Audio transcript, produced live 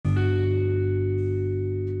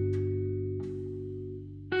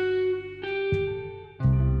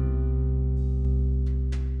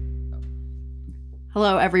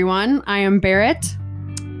Hello, everyone. I am Barrett.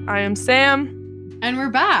 I am Sam. And we're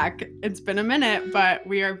back. It's been a minute, but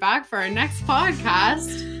we are back for our next podcast.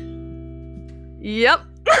 Yep.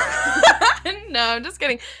 No, I'm just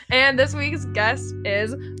kidding. And this week's guest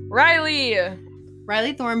is Riley.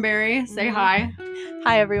 Riley Thornberry, say hi.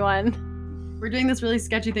 Hi, everyone. We're doing this really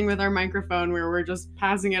sketchy thing with our microphone where we're just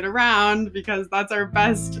passing it around because that's our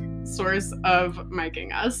best source of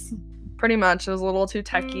miking us. Pretty much. It was a little too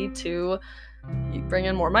techy to bring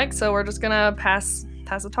in more mics, so we're just gonna pass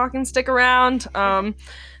the talking stick around.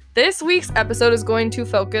 This week's episode is going to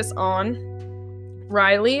focus on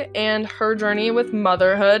Riley and her journey with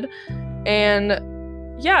motherhood,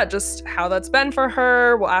 and yeah, just how that's been for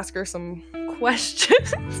her. We'll ask her some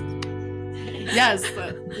questions. Yes,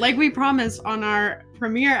 like we promised on our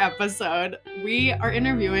premiere episode, we are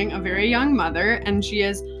interviewing a very young mother, and she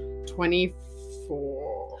is 5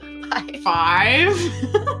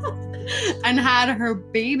 and had her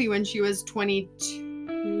baby when she was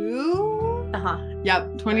 22.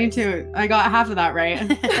 Yep, 22. Nice. I got half of that right.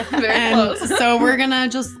 Very close. So we're gonna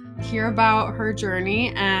just hear about her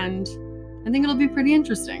journey, and I think it'll be pretty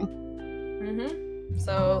interesting.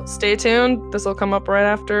 So stay tuned. This will come up right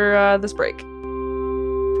after this break.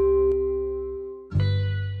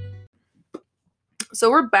 So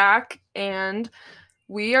we're back, and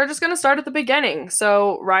we are just going to start at the beginning.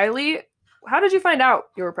 So Riley, how did you find out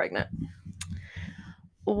you were pregnant?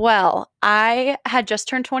 Well, I had just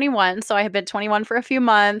turned 21, so I had been 21 for a few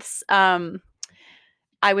months.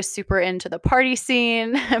 I was super into the party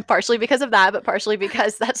scene, partially because of that, but partially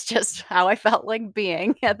because that's just how I felt like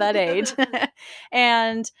being at that age.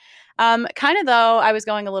 And kind of though, I was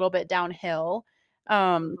going a little bit downhill,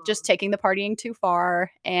 just taking the partying too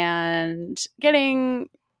far and getting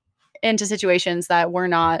into situations that were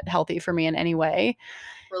not healthy for me in any way.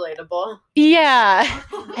 Relatable. Yeah.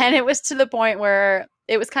 And it was to the point where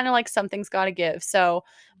it was kind of like something's got to give. So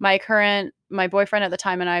my boyfriend at the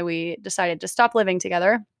time and we decided to stop living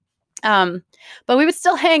together. But we would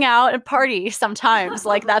still hang out and party sometimes.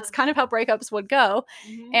 Like that's kind of how breakups would go.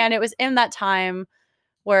 Mm-hmm. And it was in that time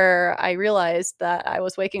where I realized that I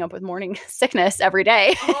was waking up with morning sickness every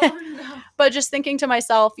day. Oh, no. But just thinking to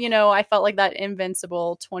myself, I felt like that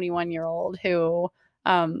invincible 21-year-old who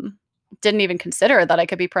didn't even consider that I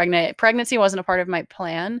could be pregnant. Pregnancy wasn't a part of my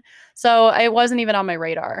plan. So it wasn't even on my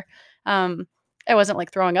radar. I wasn't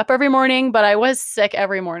like throwing up every morning, but I was sick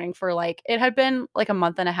every morning for it had been like a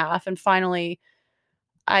month and a half. And finally,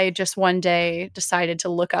 I just one day decided to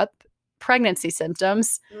look up pregnancy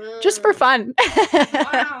symptoms just for fun.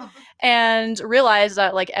 Wow. And realized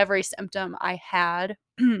that every symptom I had.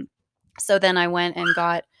 So then I went and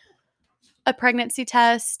got a pregnancy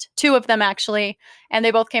test, 2 of them actually, and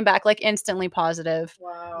they both came back instantly positive.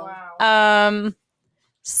 Wow.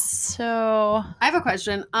 So I have a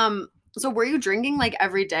question. So were you drinking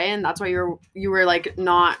every day, and that's why you were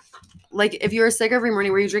not if you were sick every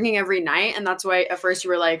morning, were you drinking every night, and that's why at first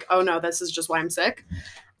you were like, oh no, this is just why I'm sick?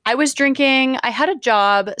 I was drinking. I had a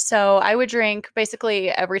job, so I would drink basically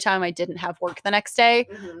every time I didn't have work the next day.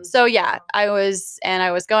 Mm-hmm. So yeah, I was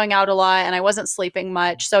going out a lot, and I wasn't sleeping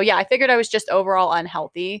much. So yeah, I figured I was just overall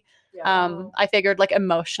unhealthy. Yeah. I figured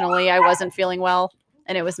emotionally I wasn't feeling well,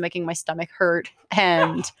 and it was making my stomach hurt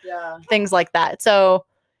and things like that. So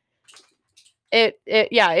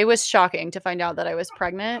it was shocking to find out that I was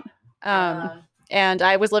pregnant. And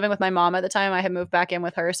I was living with my mom at the time. I had moved back in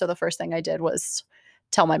with her, so the first thing I did was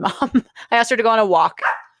tell my mom. I asked her to go on a walk.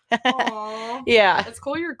 Aww. Yeah. It's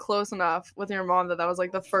cool you're close enough with your mom that was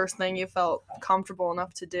the first thing you felt comfortable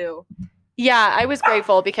enough to do. Yeah, I was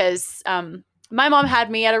grateful because my mom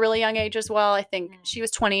had me at a really young age as well. I think she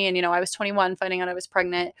was 20 and, I was 21 finding out I was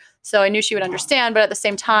pregnant. So I knew she would understand. But at the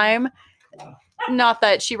same time, not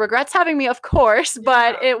that she regrets having me, of course,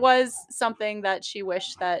 but it was something that she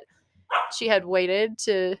wished that she had waited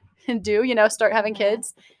to do, start having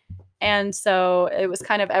kids. And so it was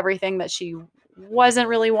kind of everything that she wasn't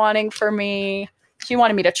really wanting for me. She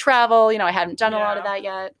wanted me to travel. I hadn't done a lot of that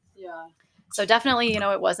yet. Yeah. So definitely,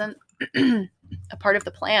 it wasn't a part of the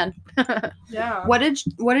plan. Yeah. What did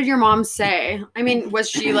your mom say? I mean, was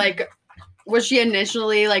she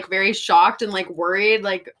initially very shocked and worried?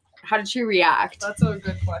 How did she react? That's a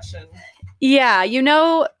good question. Yeah.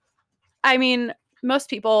 I mean,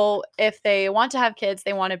 most people, if they want to have kids,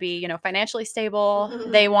 they want to be, financially stable.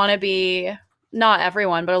 Mm-hmm. They want to be, not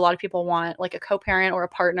everyone, but a lot of people want a co-parent or a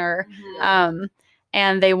partner. Mm-hmm.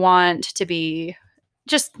 And they want to be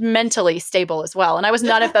just mentally stable as well. And I was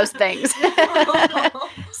none of those things.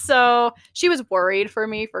 So she was worried for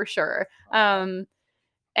me for sure.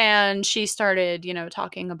 And she started,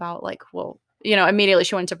 talking about well, immediately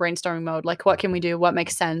she went into brainstorming mode. Like, what can we do? What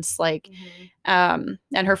makes sense? Like, and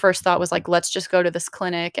her first thought was like, let's just go to this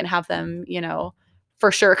clinic and have them,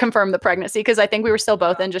 for sure confirm the pregnancy. Because I think we were still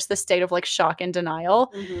both in just this state of like shock and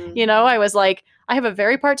denial. I was like, I have a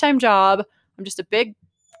very part-time job. I'm just a big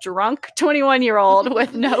drunk 21-year-old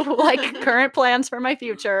with no like current plans for my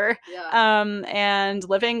future. And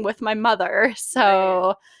living with my mother.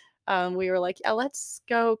 So we were like, yeah, let's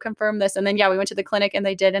go confirm this. And then, we went to the clinic and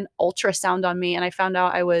they did an ultrasound on me. And I found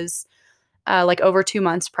out I was like over 2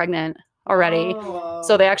 months pregnant already. Oh.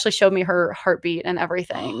 So they actually showed me her heartbeat and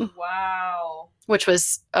everything. Wow. Which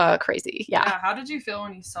was crazy. Yeah. How did you feel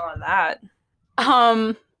when you saw that?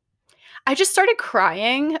 I just started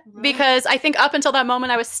crying because I think up until that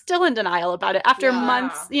moment I was still in denial about it. After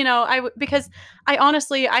months, because I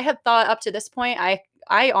honestly, I had thought up to this point,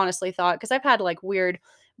 I honestly thought, because I've had like weird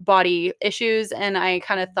body issues and I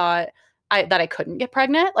kind of thought that I couldn't get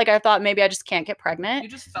pregnant. Like I thought maybe I just can't get pregnant. You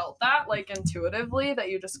just felt that like intuitively that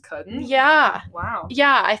you just couldn't? Yeah. Wow.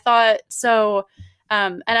 Yeah, I thought so.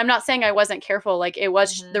 And I'm not saying I wasn't careful. Like it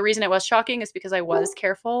was, the reason it was shocking is because I was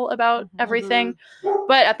careful about everything.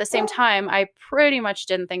 But at the same time, I pretty much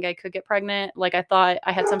didn't think I could get pregnant. Like I thought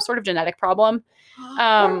I had some sort of genetic problem.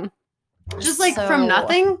 Just like from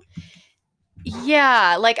nothing?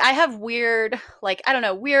 Yeah. Like I have weird, like, I don't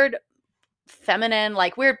know, weird feminine,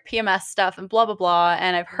 like weird PMS stuff and blah, blah, blah.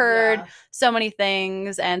 And I've heard so many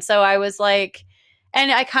things. And so I was like, and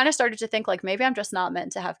I kind of started to think like, maybe I'm just not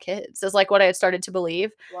meant to have kids is like what I had started to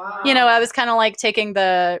believe. Wow. I was kind of like taking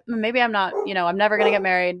maybe I'm not, I'm never going to get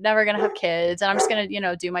married, never going to have kids. And I'm just going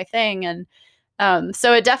to, do my thing. And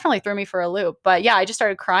so it definitely threw me for a loop. But yeah, I just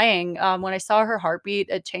started crying. When I saw her heartbeat,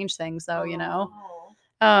 it changed things though,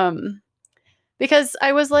 because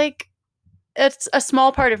I was like, it's a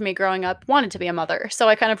small part of me growing up wanted to be a mother. So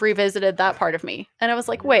I kind of revisited that part of me. And I was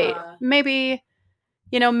like, wait, maybe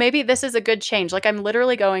this is a good change. Like I'm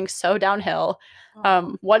literally going so downhill.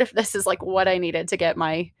 What if this is like what I needed to get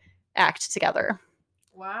my act together?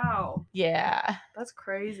 Wow. Yeah. That's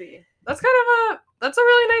crazy. That's a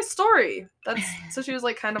really nice story. So she was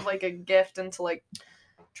like kind of like a gift into like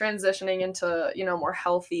transitioning into, more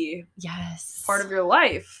healthy part of your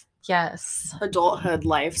life. Yes. Adulthood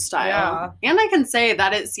lifestyle. Yeah. And I can say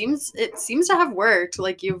that it seems to have worked.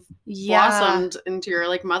 Like you've blossomed into your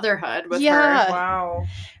like motherhood with her. Wow.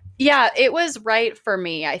 Yeah, it was right for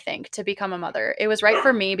me, I think, to become a mother. It was right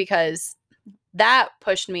for me because that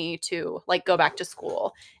pushed me to like go back to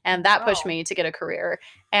school and that pushed me to get a career.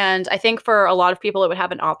 And I think for a lot of people, it would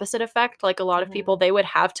have an opposite effect. Like a lot of people, they would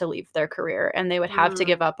have to leave their career and they would have to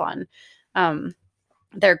give up on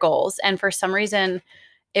their goals. And for some reason,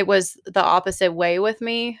 it was the opposite way with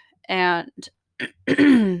me. And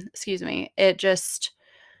excuse me, it just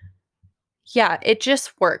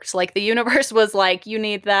worked. Like the universe was like, you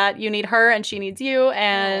need that, you need her and she needs you.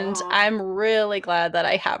 And I'm really glad that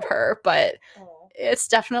I have her, but it's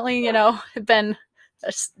definitely, it's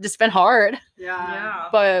been hard. Yeah.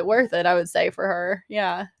 But worth it, I would say, for her.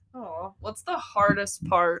 Yeah. Oh, what's the hardest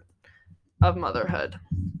part of motherhood?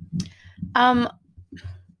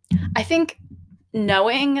 I think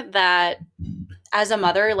knowing that as a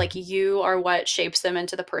mother, like you are what shapes them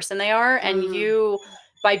into the person they are. And you,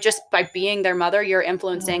 by being their mother, you're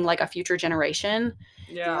influencing like a future generation.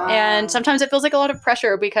 Yeah. And sometimes it feels like a lot of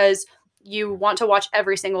pressure because you want to watch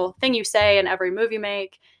every single thing you say and every move you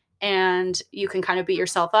make. And you can kind of beat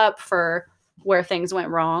yourself up for where things went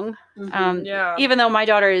wrong. Even though my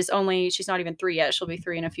daughter she's not even 3 yet. She'll be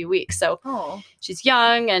 3 in a few weeks. So she's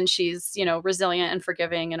young and she's, resilient and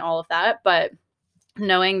forgiving and all of that. But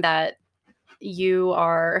knowing that you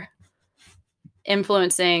are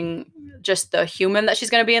influencing just the human that she's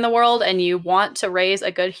going to be in the world and you want to raise a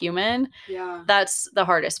good human, that's the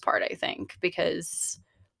hardest part, I think, because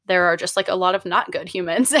there are just like a lot of not good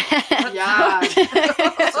humans. So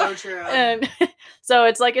true. And so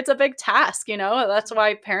it's like, it's a big task, that's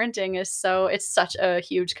why parenting is it's such a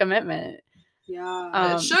huge commitment.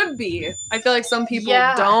 Yeah. It should be. I feel like some people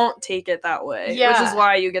don't take it that way, which is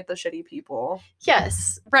why you get the shitty people.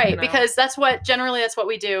 Yes. Right. Because that's what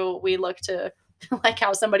we do. We look to like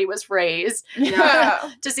how somebody was raised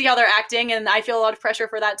to see how they're acting. And I feel a lot of pressure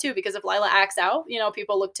for that too, because if Lila acts out,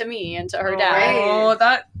 people look to me and to her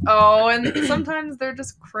dad. And sometimes they're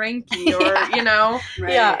just cranky or,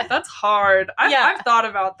 Yeah. That's hard. I've thought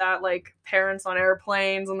about that, like parents on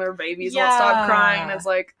airplanes and their babies won't stop crying. And it's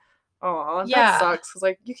like, oh, that sucks. Because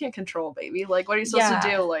like, you can't control a baby. Like, what are you supposed to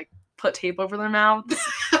do? Like, put tape over their mouths?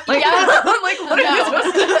 Like, like what are you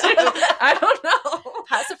supposed to do? I don't know.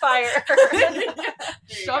 Pacifier.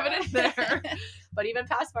 Shove it in there. But even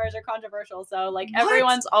the pacifiers are controversial. So like What?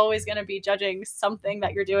 everyone's always going to be judging something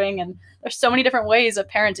that you're doing. And there's so many different ways of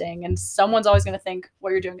parenting and someone's always going to think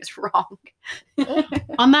what you're doing is wrong.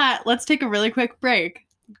 On that, let's take a really quick break.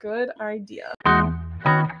 Good idea.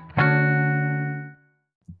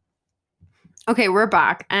 Okay, we're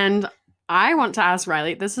back. And I want to ask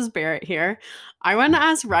Riley, this is Barrett here. I want to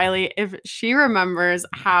ask Riley if she remembers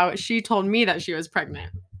how she told me that she was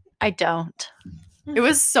pregnant. I don't. It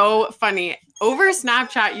was so funny. Over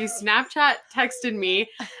Snapchat, you Snapchat texted me,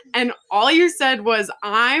 and all you said was,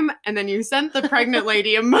 and then you sent the pregnant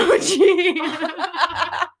lady emoji.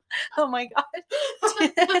 Oh my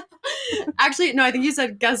God. Actually, no, I think you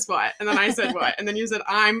said, guess what? And then I said what? And then you said,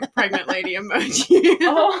 I'm pregnant lady emoji.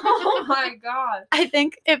 Oh my God. I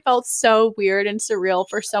think it felt so weird and surreal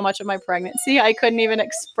for so much of my pregnancy. I couldn't even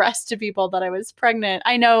express to people that I was pregnant.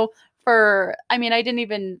 I didn't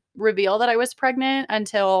even reveal that I was pregnant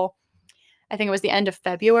until I think it was the end of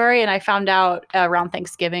February, and I found out around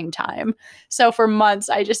Thanksgiving time. So for months,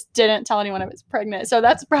 I just didn't tell anyone I was pregnant. So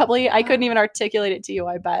that's probably, I couldn't even articulate it to you,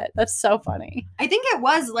 I bet. That's so funny. I think it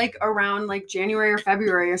was like around like January or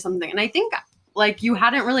February or something. And I think like you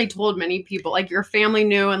hadn't really told many people, like your family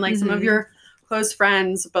knew and like some of your close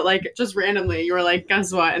friends, but like just randomly you were like,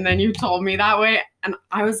 guess what? And then you told me that way. And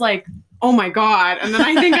I was like, oh my God. And then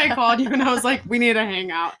I think I called you and I was like, we need to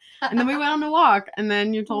hang out. And then we went on a walk and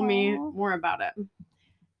then you told me more about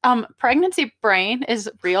it. Pregnancy brain is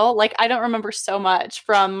real. Like I don't remember so much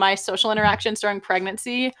from my social interactions during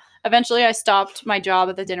pregnancy. Eventually I stopped my job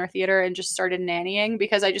at the dinner theater and just started nannying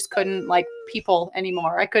because I just couldn't like people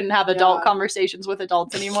anymore. I couldn't have adult conversations with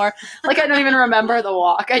adults anymore. Like I don't even remember the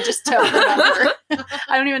walk. I just don't remember.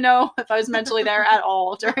 I don't even know if I was mentally there at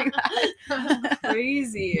all during that.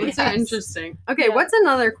 Crazy. That's so interesting. Okay, what's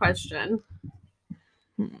another question?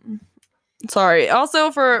 Sorry.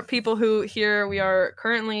 Also, for people who hear, we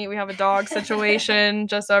have a dog situation,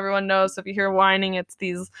 just so everyone knows. So if you hear whining, it's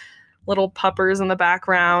these little puppers in the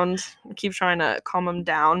background. I keep trying to calm them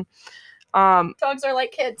down. Dogs are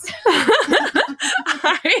like kids.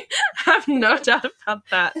 I have no doubt about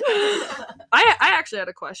that. I actually had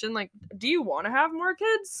a question. Like, do you want to have more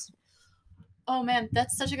kids? Oh man,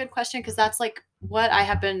 that's such a good question because that's like what I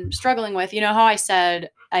have been struggling with. You know how I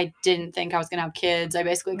said I didn't think I was going to have kids? I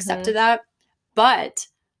basically accepted that. But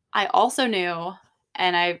I also knew,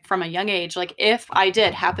 and from a young age, like if I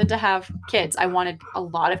did happen to have kids, I wanted a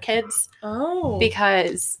lot of kids. Oh.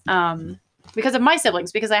 Because of my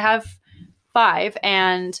siblings, because I have 5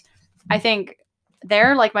 and I think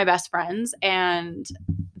they're like my best friends and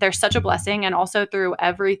they're such a blessing. And also through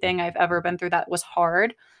everything I've ever been through that was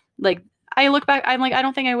hard. Like I look back, I'm like, I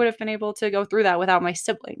don't think I would have been able to go through that without my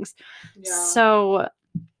siblings. Yeah. So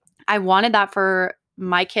I wanted that for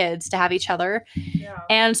my kids to have each other. Yeah.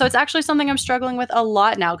 And so it's actually something I'm struggling with a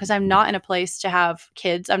lot now because I'm not in a place to have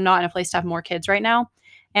kids. I'm not in a place to have more kids right now.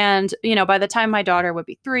 And, you know, by the time my daughter will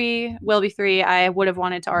be 3, I would have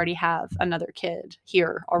wanted to already have another kid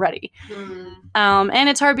here already. And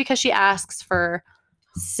it's hard because she asks for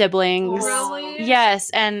siblings. Really? Yes.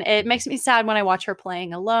 And it makes me sad when I watch her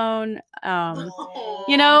playing alone.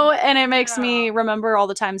 You know, and it makes me remember all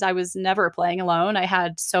the times I was never playing alone. I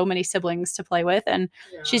had so many siblings to play with and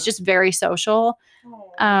she's just very social.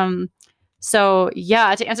 So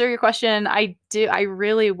yeah, to answer your question, I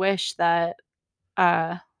really wish that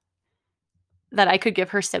that I could give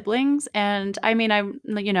her siblings. And I mean,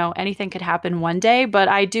 you know, anything could happen one day, but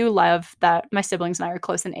I do love that my siblings and I are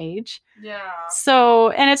close in age. Yeah.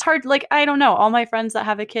 So, and it's hard, like, I don't know, all my friends that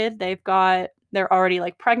have a kid, they're already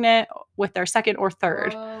like pregnant with their second or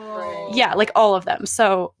third. Oh. Yeah, like all of them.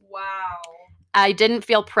 So wow. I didn't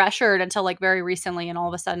feel pressured until like very recently. And all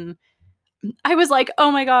of a sudden I was like, oh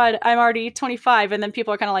my God, I'm already 25. And then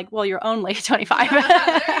people are kind of like, well, you're only 25. There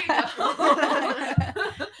you go.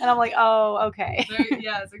 And I'm like, oh, okay.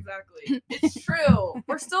 Yes, exactly. It's true.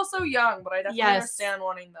 We're still so young, but I definitely understand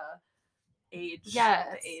wanting the age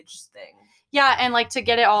thing. Yeah, and like to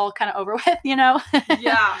get it all kind of over with, you know?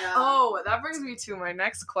 Yeah. Oh, that brings me to my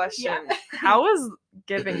next question. Yeah. How is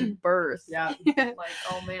giving birth? Yeah. Like,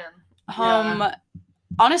 oh man.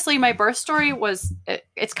 Honestly, my birth story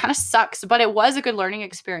it's kind of sucks, but it was a good learning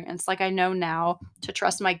experience. Like I know now to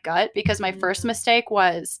trust my gut because my first mistake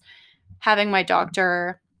was having my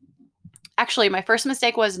doctor. Actually, my first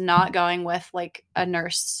mistake was not going with like a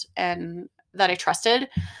nurse and that I trusted.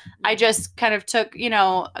 I just kind of took, you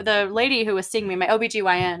know, the lady who was seeing me, my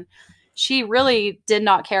OBGYN, she really did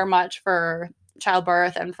not care much for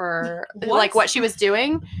childbirth and for like what she was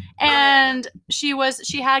doing. And she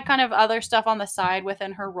had kind of other stuff on the side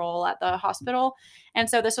within her role at the hospital. And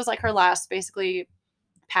so this was like her last basically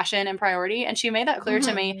passion and priority. And she made that clear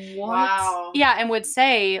to me. What? Wow. Yeah, and would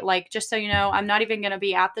say, like, just so you know, I'm not even going to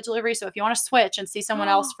be at the delivery. So if you want to switch and see someone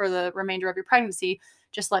else for the remainder of your pregnancy,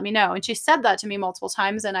 just let me know. And she said that to me multiple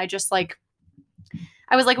times. And I just like,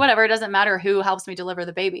 I was like, whatever, it doesn't matter who helps me deliver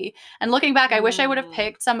the baby. And looking back, I wish I would have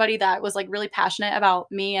picked somebody that was like really passionate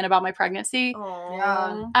about me and about my pregnancy.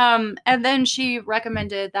 Aw. And then she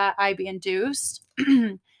recommended that I be induced.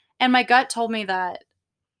 And my gut told me that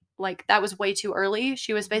like that was way too early.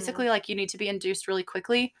 She was basically like, you need to be induced really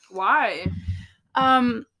quickly. Why?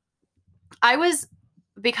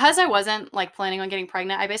 Because I wasn't like planning on getting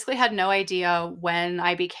pregnant, I basically had no idea when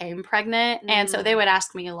I became pregnant. And so they would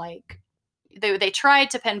ask me like, they tried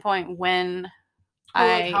to pinpoint when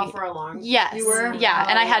Like how far along? Yes. You were? Yeah.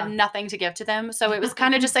 And I had Yeah. nothing to give to them. So it was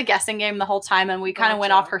kind of just a guessing game the whole time. And we kind of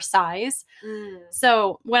went off Gotcha. her size. Mm.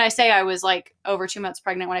 So when I say I was like over 2 months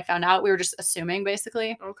pregnant when I found out, we were just assuming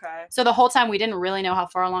basically. Okay. So the whole time we didn't really know how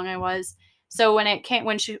far along I was. So when it came,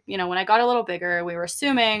 when I got a little bigger, we were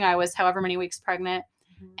assuming I was however many weeks pregnant.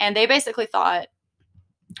 And they basically thought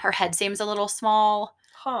her head seems a little small.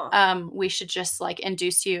 Huh. We should just like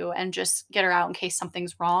induce you and just get her out in case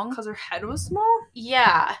something's wrong. Because her head was small?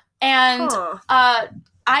 Yeah. And Huh.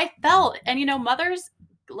 I felt, and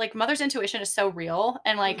mother's intuition is so real,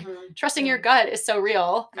 and like trusting your gut is so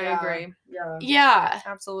real. I agree. Yeah. Yeah,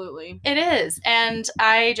 Absolutely. it is. And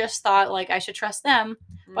I just thought like I should trust them,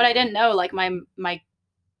 but I didn't know like my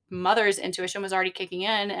mother's intuition was already kicking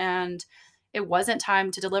in, and it wasn't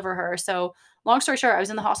time to deliver her. So long story short, I was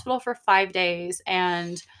in the hospital for 5 days,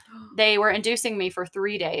 and they were inducing me for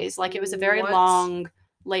 3 days. Like it was a very What? long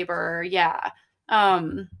labor. Yeah.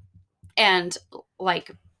 And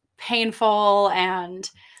like painful, and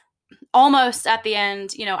almost at the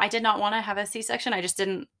end, I did not want to have a C-section. I just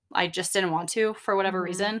didn't want to for whatever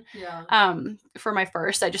reason. Yeah. For my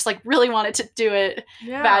first, I just like really wanted to do it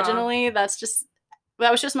vaginally.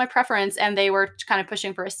 That was just my preference. And they were kind of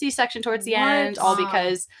pushing for a C-section towards the end, all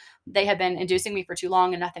because they had been inducing me for too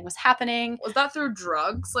long and nothing was happening. Was that through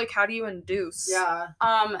drugs? Like, how do you induce? Yeah.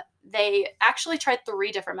 They actually tried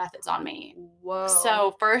 3 different methods on me. Whoa.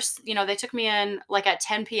 So first, they took me in like at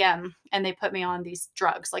 10 p.m. and they put me on these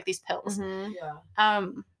drugs, like these pills. Mhm. Yeah.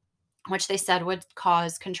 Which they said would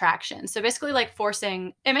cause contractions. So basically like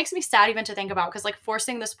it makes me sad even to think about, because like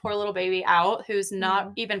forcing this poor little baby out who's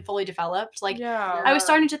not even fully developed. Like Yeah. I was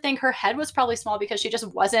starting to think her head was probably small because she just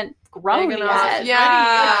wasn't grown Big enough. yet.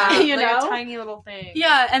 Yeah. You Like know? a tiny little thing.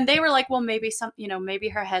 Yeah, and they were like, well, maybe maybe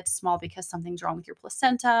her head's small because something's wrong with your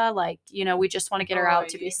placenta. Like, we just want to get her out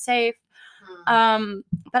to be Right. safe.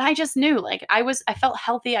 But I just knew, like, I felt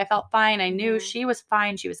healthy. I felt fine. I knew she was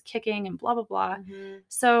fine. She was kicking and blah, blah, blah.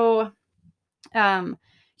 So,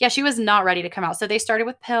 yeah, she was not ready to come out. So they started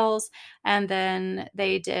with pills, and then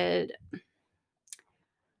they did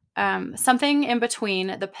something in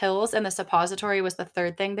between the pills and the suppository was the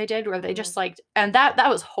third thing they did, where they just like, and that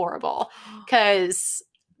was horrible, because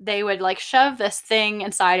they would like shove this thing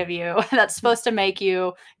inside of you that's supposed to make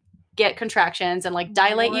you get contractions and like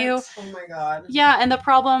dilate you. Oh my God. Yeah, and the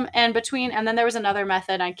problem, and then there was another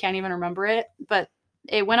method, I can't even remember it, but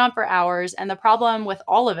it went on for hours. And the problem with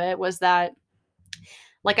all of it was that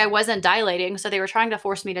like I wasn't dilating, so they were trying to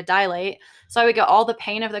force me to dilate. So I would get all the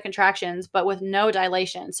pain of the contractions, but with no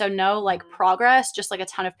dilation. So no like progress, just like a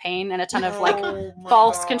ton of pain and a ton of like Oh my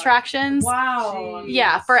false God. contractions. Wow.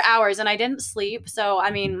 Yeah, for hours, and I didn't sleep. So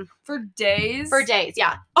I mean, For days? for days,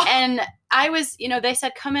 yeah. And I was, they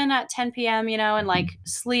said come in at 10 p.m., and like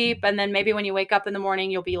sleep, and then maybe when you wake up in the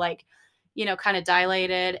morning, you'll be like, kind of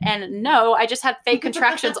dilated. And no, I just had fake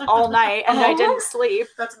contractions all night, and I didn't sleep.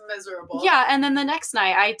 That's miserable. Yeah, and then the next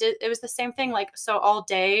night it was the same thing, like, so all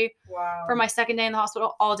day Wow. for my second day in the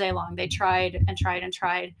hospital, all day long they tried and tried and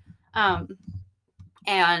tried. And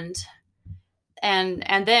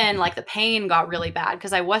then like the pain got really bad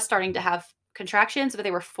because I was starting to have contractions, but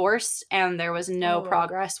they were forced, and there was no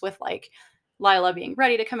progress with like Lila being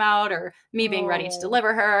ready to come out or me being ready to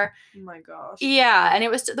deliver her. Oh my gosh. Yeah, and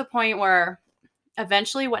it was to the point where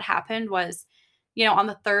eventually what happened was, on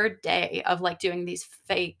the third day of like doing these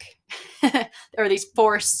fake or these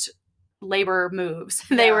forced labor moves,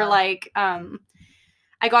 they were like,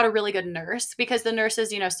 I got a really good nurse, because the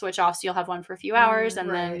nurses, switch off. So you'll have one for a few hours and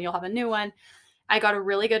then you'll have a new one. I got a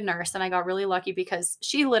really good nurse, and I got really lucky because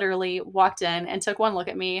she literally walked in and took one look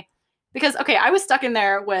at me. Because, okay, I was stuck in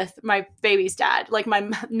there with my baby's dad. Like,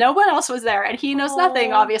 no one else was there, and he knows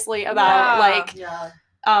nothing, obviously, about,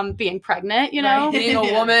 being pregnant, Right. Being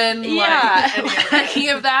a woman, Yeah. like, any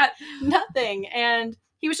of that. Nothing. And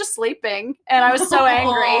he was just sleeping, and I was so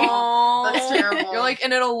angry. That's terrible. You're like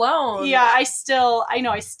in it alone. Yeah, I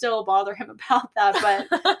know I still bother him about that,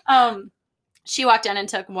 but she walked in and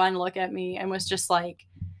took one look at me and was just like,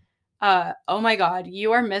 oh my God,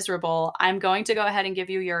 you are miserable. I'm going to go ahead and give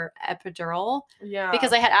you your epidural. Yeah.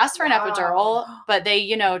 Because I had asked for an Wow. epidural, but they,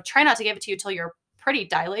 try not to give it to you till you're pretty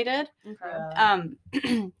dilated.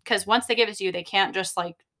 Okay. Because once they give it to you, they can't just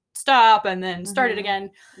like stop and then start it Mhm.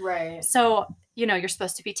 again. Right. So, you're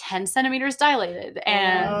supposed to be 10 centimeters dilated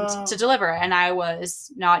and Oh. to deliver. And I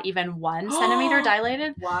was not even 1 centimeter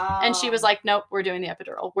dilated. Wow. And she was like, nope, we're doing the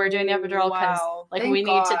epidural. We're doing the epidural because Wow. like Thank we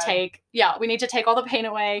need to God. we need to take all the pain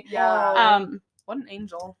away. Yeah. What an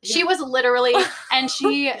angel. She was literally, and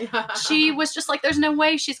she she was just like, there's no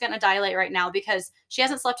way she's going to dilate right now because she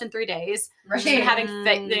hasn't slept in 3 days. She's been having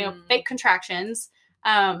fake contractions.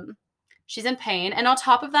 She's in pain. And on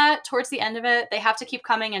top of that, towards the end of it, they have to keep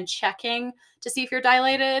coming and checking to see if you're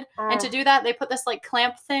dilated. And to do that, they put this like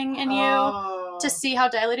clamp thing in you to see how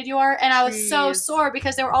dilated you are. And I was so Jeez. sore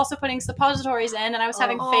because they were also putting suppositories in and I was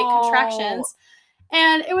having fake Oh. contractions.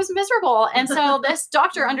 And it was miserable. And so this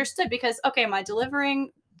doctor understood because, okay, my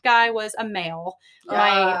delivering guy was a male.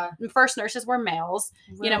 My first nurses were males.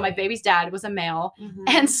 My baby's dad was a male. Mhm.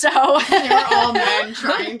 And so they were all men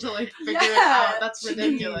trying to like figure it Yeah. out. That's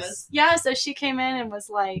ridiculous. yeah, so she came in and was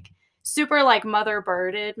like super like mother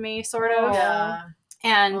birded me sort of. Yeah.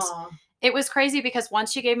 And Aw. it was crazy because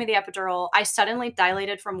once she gave me the epidural, I suddenly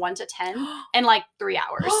dilated from 1 to 10 in like 3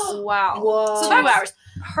 hours. Wow. Whoa. So 2 that's- hours.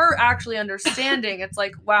 Her actually understanding, it's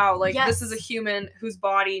like, wow, like this is a Yes. human whose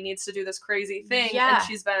body needs to do this crazy thing. Yeah. And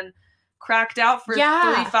she's been cracked out for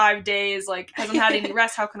Yeah. 3-5 days, like hasn't had any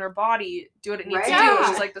rest. How can her body do what it needs to do? Right. Which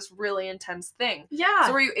is like this really intense thing. Yeah.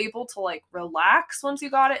 So were you able to like relax once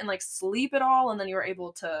you got it and like sleep at all? And then you were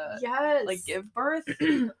able to yes. like give birth?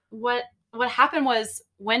 what happened was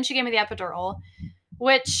when she gave me the epidural,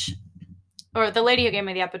 or the lady who gave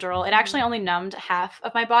me the epidural, it actually only numbed half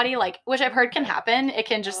of my body, like, which I've heard can happen. It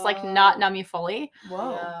can just like not numb you fully,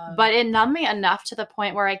 Whoa. but it numbed me enough to the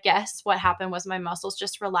point where I guess what happened was my muscles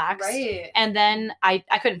just relaxed. Right. And then I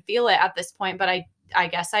couldn't feel it at this point, but I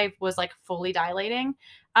guess I was like fully dilating.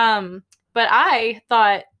 But I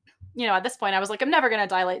thought, at this point I was like, I'm never going to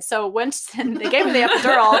dilate. So once they gave me the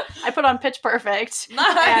epidural, I put on Pitch Perfect.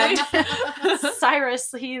 Nice. And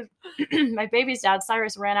Cyrus, my baby's dad,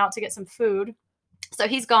 Cyrus, ran out to get some food. So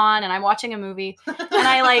he's gone and I'm watching a movie and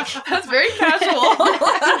I like, That's very casual.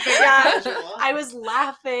 Yeah. Casual. I was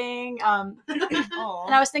laughing. Aw.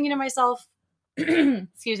 And I was thinking to myself,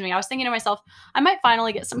 excuse me, I might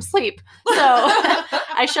finally get some sleep. So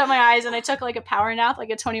I shut my eyes and I took like a power nap, like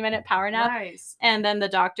a 20-minute power nap. Nice. And then the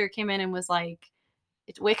doctor came in and was like,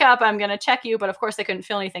 wake up, I'm going to check you. But of course, I couldn't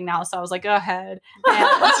feel anything now. So I was like, go ahead. And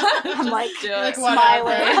I'm like, Like, smiling.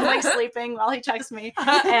 whatever. I'm like sleeping while he checks me.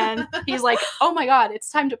 And he's like, oh my God,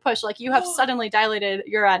 it's time to push. Like, you have suddenly dilated.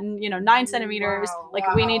 You're at, 9 centimeters. Wow.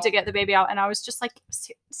 Like, we need to get the baby out. And I was just like,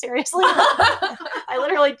 seriously? I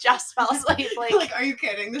literally just fell asleep. Like, are you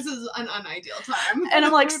kidding? This is an unideal time. And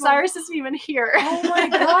I'm like, Cyrus isn't even here. Oh my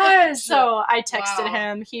gosh. So I texted Wow.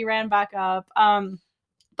 him. He ran back up.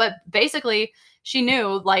 But basically, she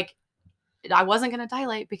knew like I wasn't going to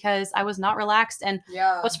dilate because I was not relaxed. And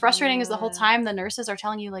Yeah. what's frustrating is the whole Mm. time the nurses are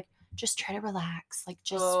telling you like, just try to relax, like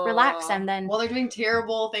just Oh. relax, and then Well, they're doing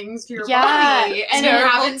terrible things to your Yeah, body, and you terrible,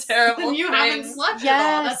 haven't terrible you haven't things. slept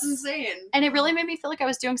at all. That's Yes. insane. and it really made me feel like I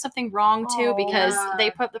was doing something wrong too Oh, because yeah. they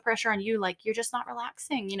put the pressure on you, like you're just not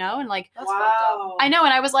relaxing, and like That's fucked up. I know,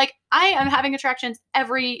 and I was like, I am having contractions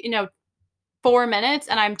every 4 minutes,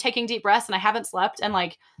 and I'm taking deep breaths, and I haven't slept, and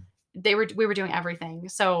like we were doing everything.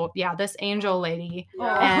 So yeah, this angel lady,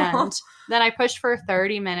 Yeah. and then I pushed for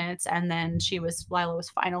 30 minutes, and then Lila was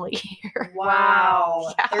finally here.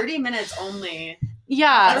 Wow. Yeah. 30 minutes only.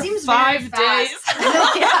 Yeah, That seems 5 very days.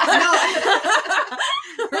 fast.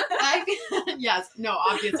 Yes, no,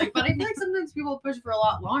 obviously. But I feel like sometimes people push for a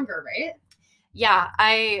lot longer, right? yeah.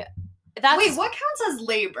 That's Wait, what counts as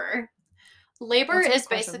labor? labor That's a good is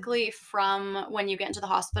question. basically from when you get into the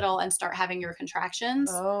hospital and start having your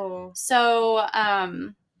contractions. Oh. So,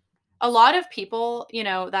 a lot of people,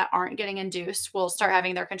 that aren't getting induced will start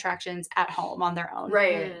having their contractions at home on their own.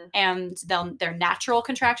 Right. And they're natural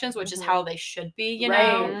contractions, which is Mhm. how they should be,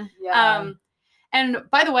 Right. Yeah. And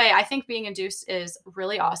by the way, I think being induced is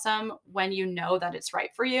really awesome when you know that it's right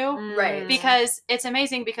for you. Right. Because it's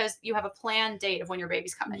amazing because you have a planned date of when your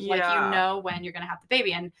baby's coming. Like Yeah. you know when you're going to have the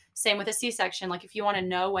baby. And same with a C-section. Like if you want to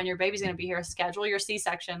know when your baby's going to be here, schedule your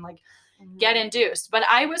C-section, like get induced. But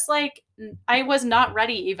I was like, I was not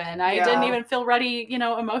ready even. I Yeah. didn't even feel ready,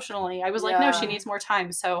 emotionally. I was like, no, she Yeah. needs more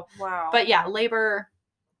time. So, Wow. but yeah, labor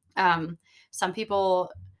Some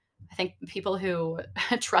people, I think people who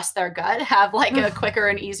trust their gut have like a quicker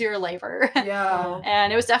and easier labor. Yeah.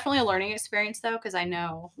 And it was definitely a learning experience though, because I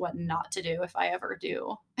know what not to do if I ever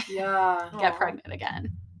do Yeah. get Aw. pregnant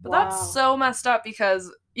again. But that's so messed up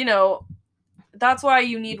because, you know, that's why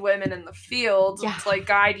you need women in the field Yeah. to like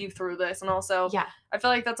guide you through this. And also, Yeah. I feel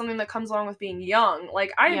like that's something that comes along with being young.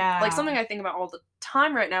 Like like something I think about all the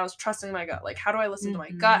time right now is trusting my gut. Like, how do I listen to my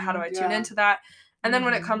gut? How do I tune Yeah. into that? And then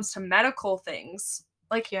when it Mhm. comes to medical things,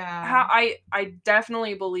 like Yeah. how I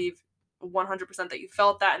definitely believe 100% that you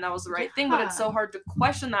felt that and that was the right thing, but it's so hard to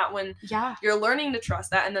question that when Yeah. you're learning to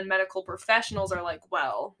trust that and then medical professionals are like,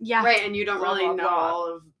 well, Yeah. Right, and you don't Blah, really blah, know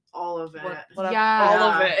blah. all of it. whatever, Yeah. all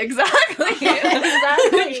of it. Exactly.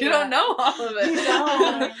 Exactly. You don't know all of it. You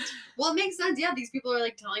don't. Well, it makes sense. Yeah, these people are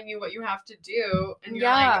like telling you what you have to do, and you're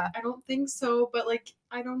Yeah. like, I don't think so, but like,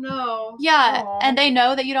 I don't know. Yeah. Aw. And they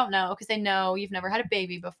know that you don't know because they know you've never had a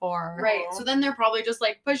baby before. Right. Aw. So then they're probably just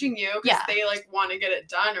like pushing you because Yeah. they like want to get it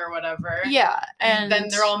done or whatever. Yeah. And then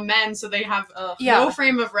they're all men, so they have Yeah. no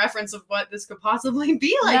frame of reference of what this could possibly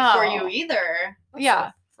be like for you either. That's Yeah.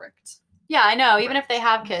 so fricked. Yeah, I know. Even if they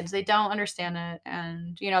have kids, they don't understand it.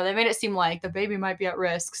 And, you know, they made it seem like the baby might be at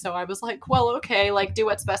risk. So I was like, well, okay, like do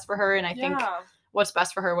what's best for her. And I think what's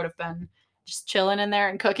best for her would have been just chilling in there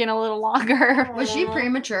and cooking a little longer. Was she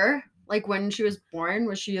premature? Like when she was born,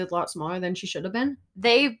 was she a lot smaller than she should have been?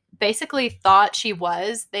 They basically thought she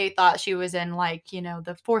was. They thought she was in like, you know,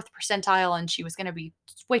 the 4th percentile and she was going to be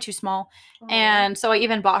way too small. And so I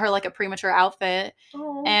even bought her like a premature outfit.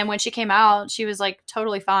 And when she came out, she was like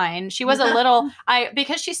totally fine. She was a little,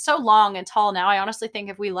 because she's so long and tall now, I honestly think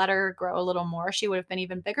if we let her grow a little more, she would have been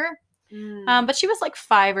even bigger. But she was like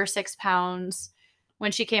 5 or 6 pounds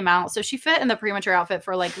when she came out. So she fit in the premature outfit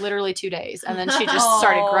for like literally 2 days. And then she just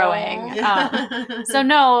started growing. So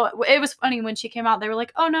no, it was funny when she came out, they were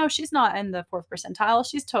like, oh no, she's not in the 4th percentile.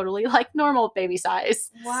 She's totally like normal baby size.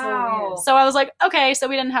 Wow. So I was like, okay, so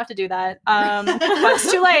we didn't have to do that. But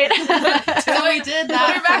it's too late. So we did that.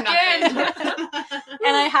 Put her back in.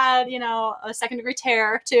 And I had, you know, a 2nd-degree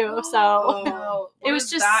tear too. So Wow. It was What is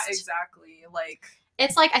just- that exactly like.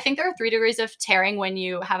 it's like, I think there are 3 degrees of tearing when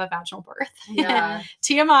you have a vaginal birth. Yeah.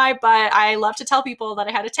 TMI, but I love to tell people that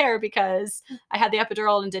I had a tear because I had the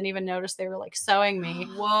epidural and didn't even notice they were like sewing me.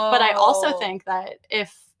 Whoa. But I also think that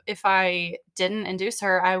if I didn't induce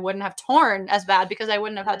her, I wouldn't have torn as bad because I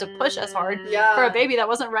wouldn't have had to push as hard Yeah. for a baby that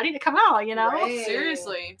wasn't ready to come out, you know? Right.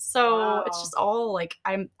 Seriously. So it's Wow. just all like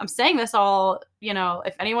I'm saying this all, you know,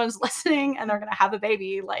 if anyone's listening and they're gonna have a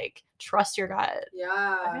baby, like trust your gut. I think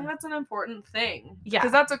Yeah. that's an important thing. Yeah.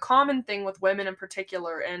 Because that's a common thing with women in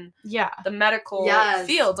particular in Yeah. the medical Yes.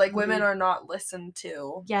 field. Like women Mhm. are not listened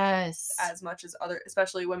to Yes. as much as other,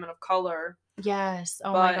 especially women of color. Yes.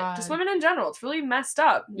 Oh my But god. just women in general. It's really messed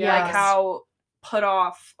up. Like Yes. how put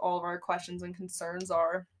off all of our questions and concerns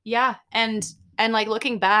are. Yeah. And like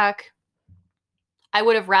looking back, I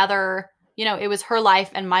would have rather, you know, it was her life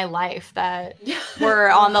and my life that were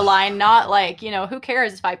on the line, not like, you know, who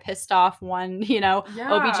cares if I pissed off one, you know, Yeah.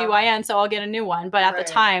 OBGYN, so I'll get a new one. But at Right.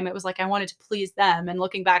 the time, it was like I wanted to please them. And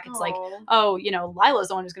looking back, it's like, Aw. oh, you know, Lila's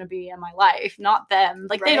the one who's going to be in my life, not them.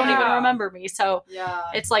 Like, they don't even Right. remember me. So Yeah.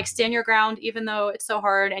 it's like stand your ground, even though it's so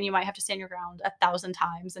hard and you might have to stand your ground 1,000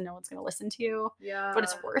 times and no one's going to listen to you. Yeah. But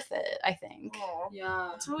it's worth it, I think. Aw.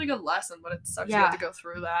 Yeah. It's a really good lesson, but it sucks you Yeah. have to go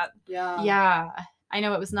through that. Yeah. Yeah. I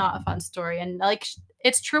know it was not a fun story. And like,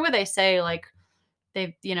 it's true what they say, like,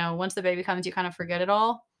 they, you know, once the baby comes, you kind of forget it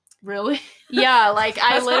all. Really? Yeah. Like,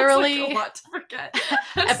 I That sounds literally, like a lot to forget.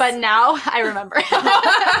 but now I remember.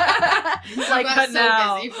 You Like, got but so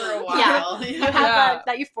now- busy for a Yeah. while. You have Yeah.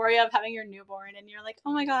 that euphoria of having your newborn and you're like,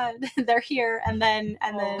 oh my God, they're here. And then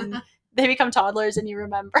they become toddlers and you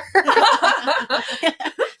remember.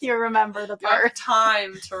 You remember the You have birth.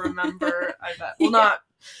 time to remember, I bet. Well, not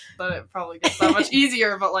that it probably gets that much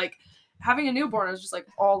easier, but like having a newborn is just like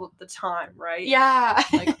all of the time, right? Yeah.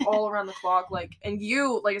 Like all around the clock. Like, and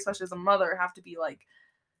you, like, especially as a mother, have to be like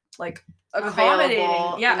accommodating.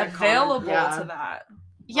 Available Yeah, and available yeah. to that.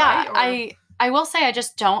 Yeah. Right? I will say I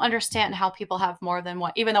just don't understand how people have more than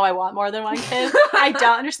one, even though I want more than one kid. I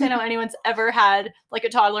don't understand how anyone's ever had like a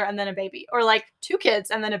toddler and then a baby, or like 2 kids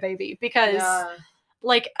and then a baby, because Yeah.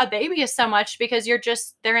 like a baby is so much because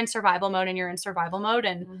they're in survival mode and you're in survival mode.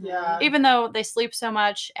 And Yeah. even though they sleep so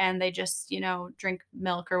much and they just, you know, drink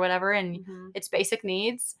milk or whatever, and Mhm. it's basic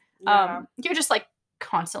needs, Yeah. you're just like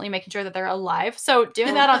constantly making sure that they're alive. So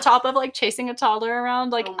doing that on top of like chasing a toddler around,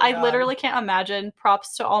 like Oh my I God. literally can't imagine.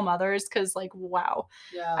 Props to all mothers, because like, wow,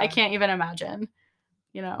 Yeah. I can't even imagine,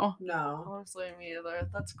 you know. No. Honestly, me either.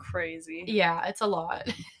 That's crazy. Yeah, it's a lot.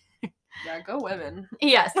 Yeah, go women.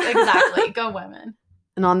 Yes, exactly. Go women.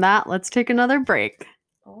 And on that, let's take another break.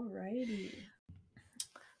 Alrighty.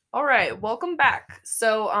 All right, welcome back.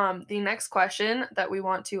 So, the next question that we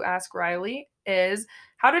want to ask Riley is,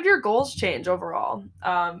 how did your goals change overall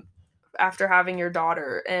after having your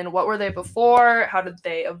daughter? And what were they before? How did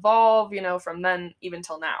they evolve, from then even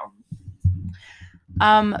till now?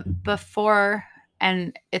 Before,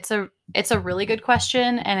 and it's a really good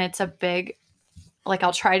question, and it's a big, like,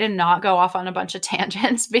 I'll try to not go off on a bunch of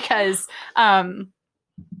tangents because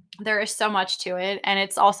there is so much to it, and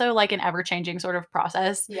it's also like an ever-changing sort of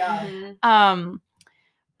process. Yeah. Mm-hmm.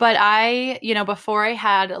 But I, before I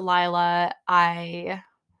had Lila, I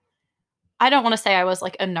don't want to say I was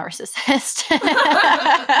like a narcissist,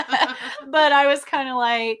 but I was kind of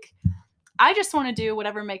like, I just want to do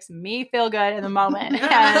whatever makes me feel good in the moment.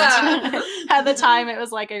 And at the time, it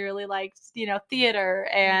was like I really liked, theater,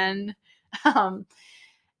 and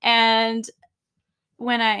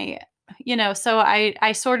when I, so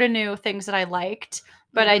I sort of knew things that I liked,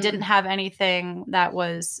 but I didn't have anything that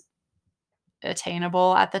was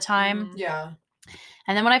attainable at the time. Yeah.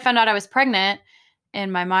 And then when I found out I was pregnant,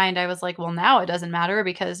 in my mind, I was like, well, now it doesn't matter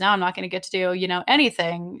because now I'm not going to get to do,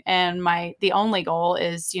 anything. And the only goal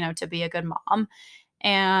is, to be a good mom.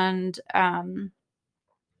 And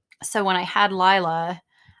so when I had Lila,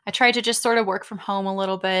 I tried to just sort of work from home a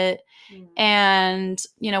little bit and,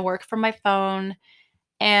 work from my phone.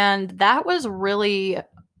 And that was really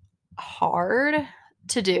hard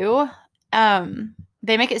to do.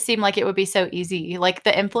 They make it seem like it would be so easy. Like the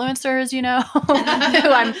influencers,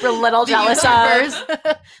 who I'm a little jealous of.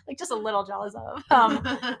 Like just a little jealous of.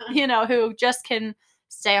 Who just can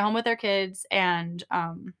stay at home with their kids and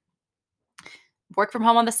work from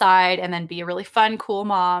home on the side and then be a really fun, cool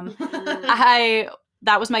mom.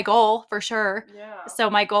 That was my goal for sure. Yeah. So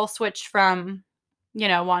my goal switched from,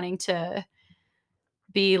 wanting to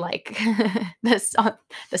be like the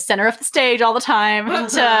center of the stage all the time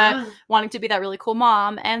to wanting to be that really cool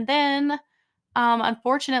mom. And then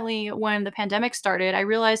unfortunately, when the pandemic started, I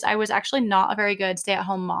realized I was actually not a very good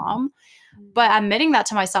stay-at-home mom. But admitting that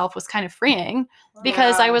to myself was kind of freeing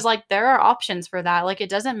because I was like, there are options for that. Like, it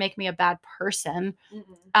doesn't make me a bad person.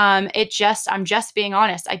 I'm just being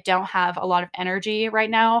honest. I don't have a lot of energy right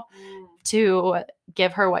now to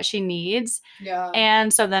give her what she needs. Yeah.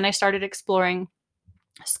 And so then I started exploring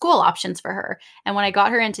school options for her. And when I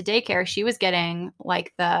got her into daycare, she was getting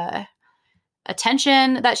like the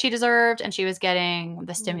attention that she deserved, and she was getting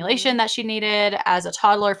the stimulation that she needed as a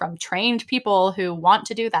toddler from trained people who want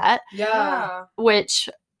to do that. Yeah. Which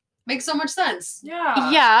makes so much sense.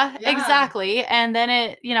 Yeah, exactly. And then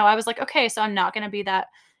it, I was like, okay, so I'm not going to be that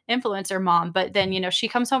influencer mom, but then, she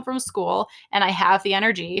comes home from school and I have the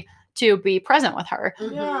energy to be present with her.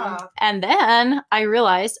 Yeah. And then I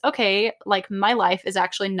realized, okay, like my life is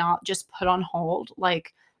actually not just put on hold.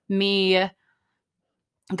 Like me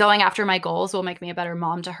going after my goals will make me a better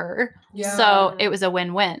mom to her. Yeah. So it was a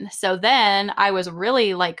win-win. So then I was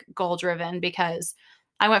really like goal driven because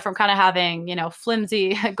I went from kind of having,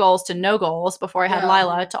 flimsy goals to no goals before I had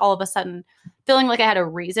Lila to all of a sudden feeling like I had a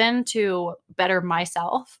reason to better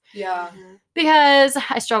myself. Yeah. Because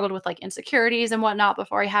I struggled with like insecurities and whatnot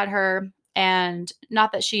before I had her. And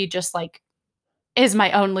not that she just like is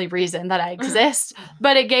my only reason that I exist,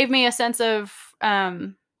 but it gave me a sense of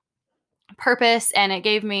purpose, and it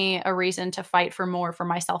gave me a reason to fight for more for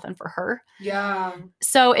myself and for her. Yeah.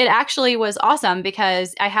 So it actually was awesome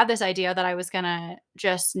because I had this idea that I was going to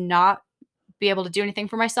just not be able to do anything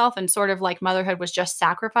for myself, and sort of like motherhood was just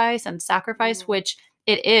sacrifice, which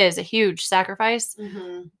it is a huge sacrifice,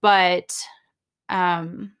 but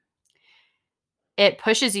it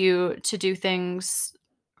pushes you to do things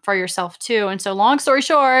for yourself too. And so long story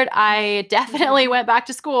short, I definitely went back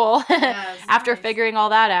to school after figuring all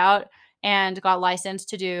that out and got licensed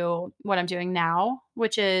to do what I'm doing now,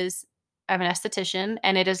 which is I'm an esthetician,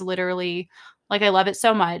 and it is literally like I love it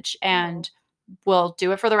so much and will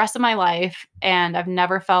do it for the rest of my life. And I've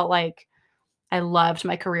never felt like I loved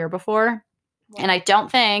my career before. And I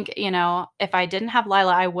don't think, if I didn't have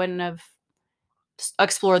Lila, I wouldn't have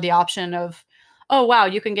explored the option of, oh, wow,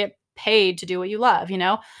 you can get paid to do what you love,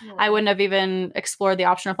 I wouldn't have even explored the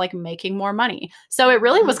option of like making more money. So it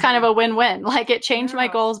really was kind of a win-win. Like it changed my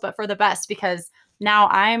goals, but for the best, because now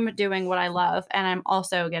I'm doing what I love, and I'm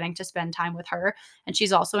also getting to spend time with her, and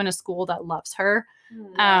she's also in a school that loves her.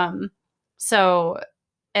 So,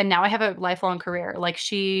 and now I have a lifelong career. Like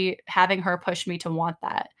having her pushed me to want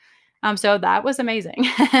that. So that was amazing.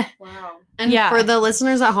 Wow. And for the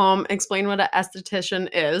listeners at home, explain what an esthetician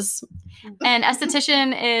is. An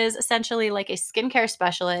esthetician is essentially like a skincare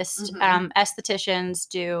specialist. Estheticians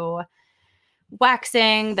do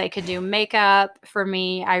waxing. They could do makeup. For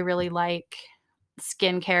me, I really like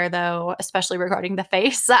skincare though, especially regarding the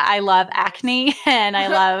face. I love acne and I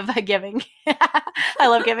love giving I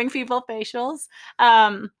love giving people facials.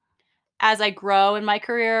 As I grow in my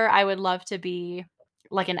career, I would love to be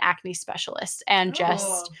like an acne specialist and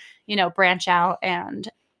just, branch out and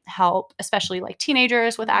help, especially like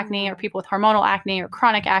teenagers with acne or people with hormonal acne or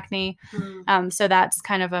chronic acne. So that's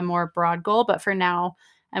kind of a more broad goal. But for now,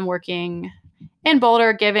 I'm working in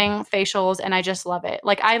Boulder giving facials and I just love it.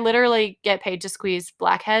 Like I literally get paid to squeeze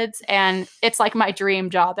blackheads and it's like my dream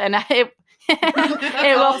job. And it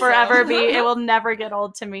will forever be, it will never get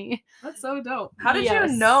old to me. That's so dope. How did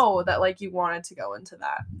you know that like you wanted to go into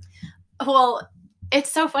that? Well,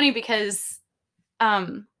 it's so funny because,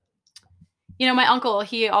 my uncle,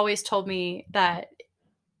 he always told me that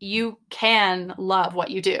you can love what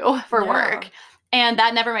you do for work. And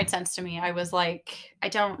that never made sense to me. I was like, I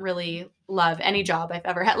don't really love any job I've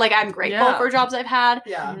ever had. Like, I'm grateful for jobs I've had.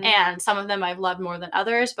 And some of them I've loved more than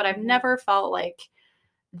others, but I've never felt like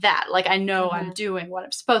that. Like, I know I'm doing what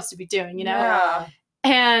I'm supposed to be doing,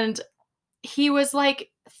 And he was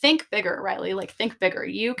like, think bigger, Riley. Like, think bigger.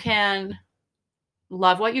 You can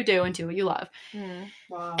love what you do and do what you love.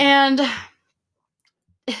 Wow. And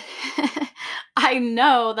I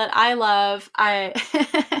know that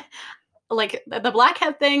like the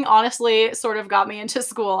blackhead thing honestly sort of got me into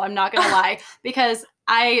school. I'm not going to lie, because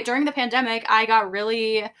during the pandemic, I got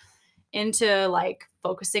really into like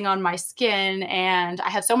focusing on my skin and I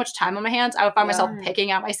had so much time on my hands. I would find myself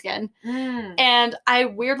picking out my skin and I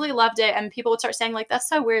weirdly loved it. And people would start saying like, that's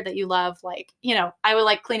so weird that you love like, I would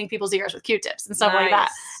like cleaning people's ears with Q-tips and stuff like that.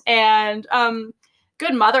 And,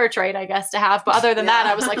 good mother trait, I guess, to have. But other than that,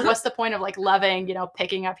 I was like, what's the point of like loving,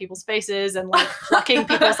 picking at people's faces and like plucking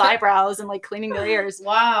people's eyebrows and like cleaning their ears?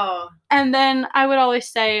 Wow. And then I would always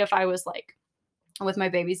say if I was like with my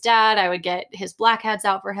baby's dad, I would get his blackheads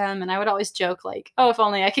out for him. And I would always joke like, oh, if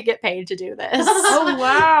only I could get paid to do this. Oh,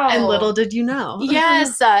 wow. And little did you know.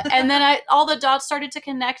 Yes. And then all the dots started to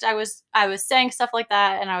connect. I was saying stuff like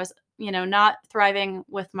that. And I was, not thriving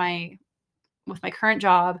with my current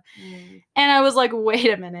job. And I was like,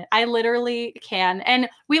 wait a minute, I literally can. And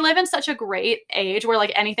we live in such a great age where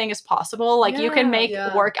like anything is possible. Like you can make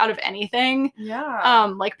work out of anything.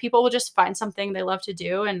 Like people will just find something they love to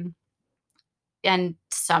do and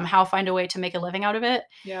somehow find a way to make a living out of it.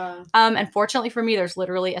 And fortunately for me, there's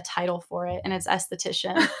literally a title for it and it's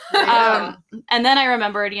esthetician. And then I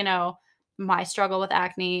remembered, my struggle with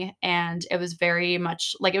acne, and it was very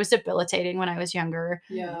much like it was debilitating when I was younger.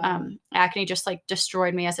 Acne just like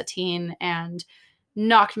destroyed me as a teen and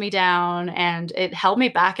knocked me down, and it held me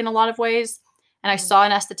back in a lot of ways. And I saw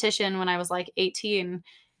an esthetician when I was like 18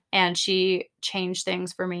 and she changed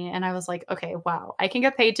things for me. And I was like, okay, wow, I can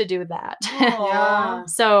get paid to do that.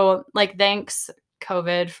 So like, thanks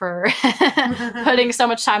COVID for putting so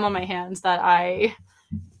much time on my hands that I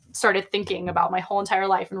started thinking about my whole entire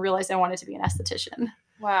life and realized I wanted to be an esthetician.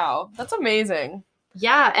 Wow, that's amazing.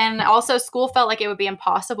 Yeah, and also school felt like it would be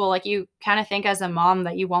impossible. Like you kind of think as a mom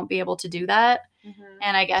that you won't be able to do that.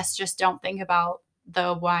 And I guess just don't think about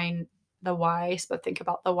the whys, but think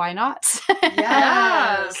about the why nots.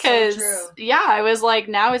 Because I was like,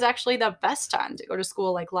 now is actually the best time to go to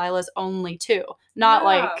school. Like Lila's only 2, not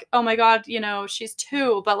like, oh my God, she's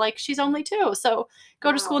 2, but like she's only 2. So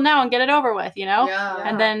go to school now and get it over with,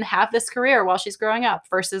 and then have this career while she's growing up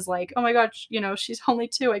versus like, oh my God, she's only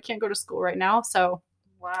 2. I can't go to school right now. So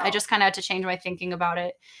I just kind of had to change my thinking about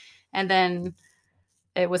it. And then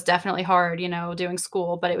it was definitely hard, doing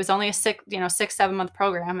school, but it was only a 6-7 month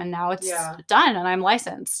program, and now it's done and I'm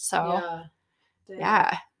licensed. So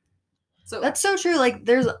So that's so true. Like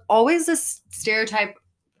there's always this stereotype,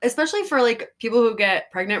 especially for like people who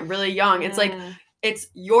get pregnant really young. It's like, it's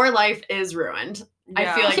your life is ruined.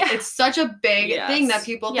 I feel like it's such a big thing that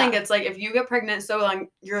people think. It's like, if you get pregnant so young,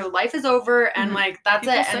 your life is over and like, that's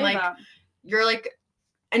people it. And like, you're like,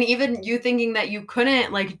 and even you thinking that you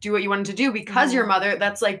couldn't like do what you wanted to do because your mother,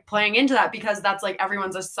 that's like playing into that, because that's like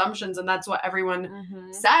everyone's assumptions and that's what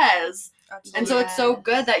everyone says. Absolutely. And so it's so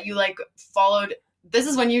good that you like followed. This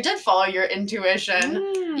is when you did follow your intuition.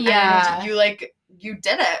 And you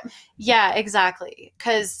did it. Yeah, exactly.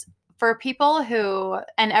 Because for people who,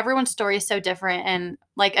 and everyone's story is so different, and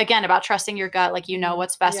like, again, about trusting your gut, like,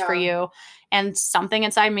 what's best for you. And something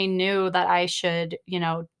inside me knew that I should,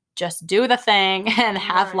 just do the thing and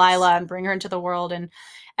have Lila and bring her into the world. And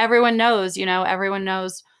everyone knows, everyone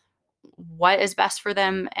knows what is best for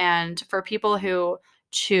them. And for people who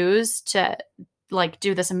choose to like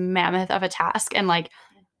do this mammoth of a task, and like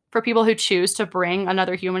for people who choose to bring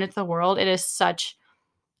another human into the world, it is such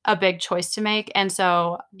a big choice to make. And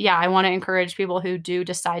so, yeah, I want to encourage people who do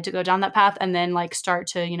decide to go down that path and then like start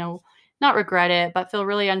to, not regret it, but feel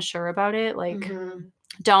really unsure about it. Like, Mhm.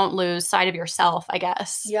 don't lose sight of yourself, I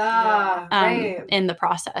guess, Yeah. Right. in the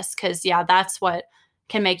process. Cause yeah, that's what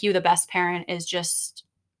can make you the best parent, is just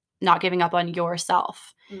not giving up on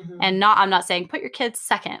yourself. Mhm. And I'm not saying put your kids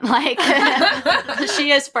second, like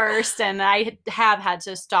she is first. And I have had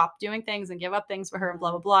to stop doing things and give up things for her and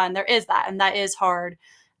blah, blah, blah. And there is that, and that is hard.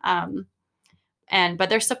 But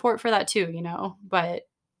there's support for that too, but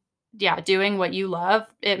yeah, doing what you love,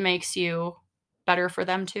 it makes you better for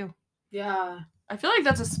them too. Yeah. I feel like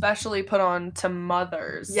that's especially put on to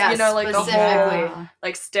mothers. Yes, Like the specifically. whole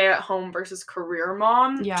like stay at home versus career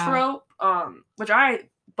mom Yeah. trope. Which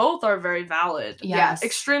both are very valid. Yes.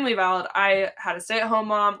 Extremely valid. I had a stay-at-home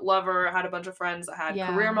mom, love her, had a bunch of friends that had Yeah.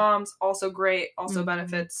 career moms, also great, also Mhm.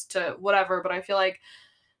 benefits to whatever, but I feel like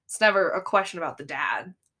it's never a question about the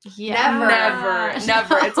dad. Yeah. Never.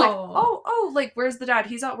 It's like, No. oh, like where's the dad?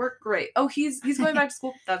 He's at work, great. Oh, he's going back to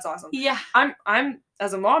school. That's awesome. Yeah. I'm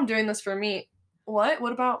as a mom doing this for me. What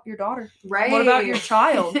about your daughter? Right. What about your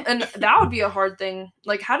child? And that would be a hard thing.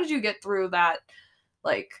 Like, how did you get through that,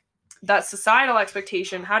 like, that societal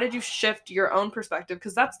expectation? How did you shift your own perspective?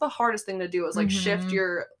 Because that's the hardest thing to do, is, like, shift Mhm.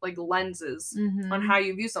 your, like, lenses on how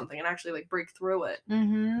you view something and actually, like, break through it.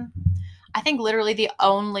 Mm-hmm. I think literally the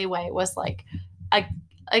only way was, like,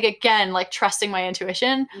 again, like, trusting my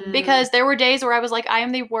intuition, because there were days where I was like, I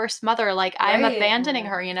am the worst mother. Like, I am Right. abandoning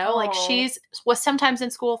her, Like, Aw. was sometimes in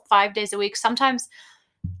school 5 days a week, sometimes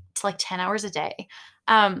it's like 10 hours a day.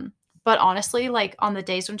 But honestly, like, on the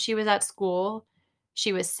days when she was at school,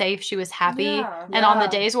 she was safe, she was happy. Yeah. And on the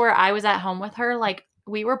Yeah. days where I was at home with her, like,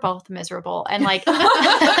 we were both miserable. And like,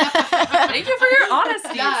 Thank you for your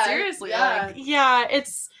honesty. Yeah, Seriously. yeah. Like, yeah,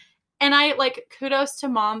 and I like, kudos to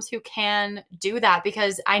moms who can do that,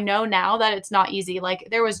 because I know now that it's not easy. Like,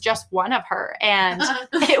 there was just one of her, and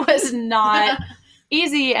it was not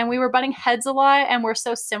easy, and we were butting heads a lot, and we're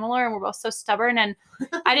so similar, and we're both so stubborn, and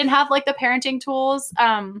I didn't have like the parenting tools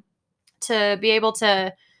to be able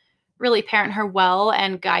to really parent her well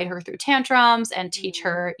and guide her through tantrums and teach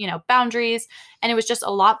her, boundaries. And it was just a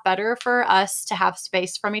lot better for us to have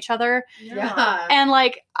space from each other. Yeah. And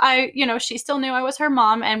like, she still knew I was her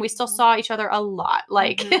mom, and we still saw each other a lot,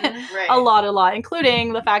 like Mhm. Right. a lot,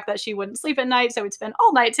 including the fact that she wouldn't sleep at night. So we'd spend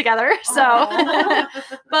all night together. So, Aw.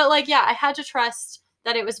 but like, yeah, I had to trust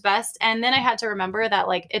that it was best. And then I had to remember that,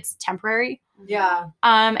 like, it's temporary. Yeah.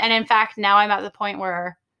 And in fact, now I'm at the point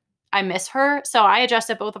where I miss her. So I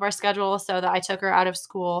adjusted both of our schedules so that I took her out of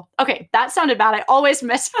school. Okay, that sounded bad. I always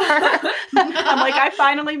miss her. I'm like, I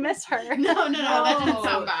finally miss her. No, that didn't No.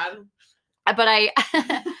 sound bad. But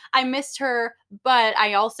I missed her, but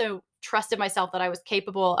I also trusted myself that I was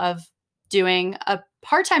capable of doing a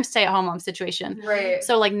part-time stay-at-home mom situation. Right.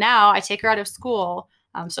 So like, now I take her out of school.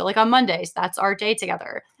 So like on Mondays, that's our day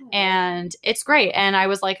together. And it's great. And I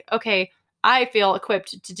was like, okay, I feel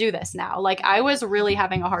equipped to do this now. Like, I was really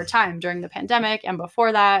having a hard time during the pandemic and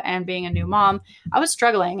before that, and being a new mom, I was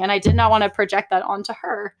struggling, and I did not want to project that onto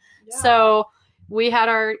her. Yeah. So we had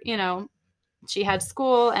our, she had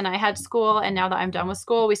school and I had school. And now that I'm done with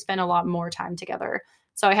school, we spend a lot more time together.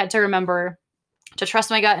 So I had to remember to trust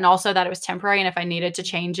my gut, and also that it was temporary. And if I needed to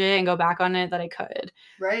change it and go back on it, that I could.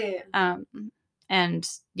 Right. And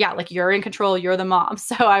yeah, like, you're in control, you're the mom.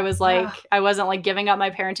 So I was like, Yeah. I wasn't like giving up my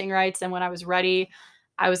parenting rights. And when I was ready,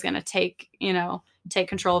 I was going to take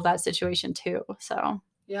control of that situation too. So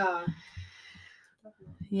Yeah.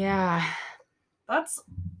 yeah. That's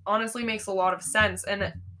honestly makes a lot of sense.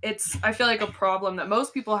 And I feel like a problem that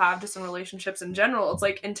most people have just in relationships in general. It's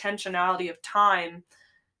like intentionality of time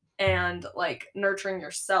and like nurturing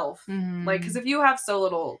yourself. Like, because if you have so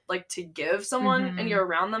little like to give someone Mhm. and you're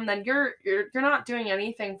around them, then you're not doing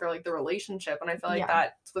anything for like the relationship. And I feel like Yeah.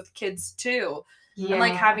 that's with kids too. Yeah. And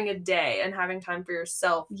like having a day and having time for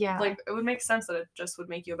yourself. Yeah. Like, it would make sense that it just would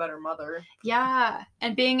make you a better mother. Yeah.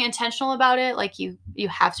 And being intentional about it, like, you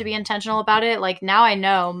have to be intentional about it. Like, now I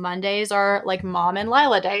know Mondays are like Mom and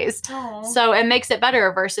Lila days. So it makes it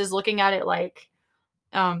better versus looking at it like,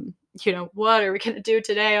 what are we going to do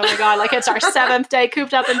today? Oh my God, like, it's our 7th day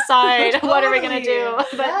cooped up inside. What are we going to do? Totally.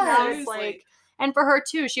 But Yeah, now it's seriously. like, and for her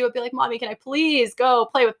too, she would be like, Mommy, can I please go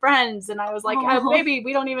play with friends? And I was like, Aw. maybe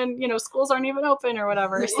we don't even, schools aren't even open or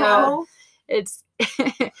whatever. So Aw. it's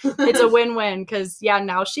it's a win-win, because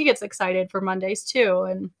now she gets excited for Mondays too,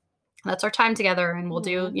 and that's our time together, and we'll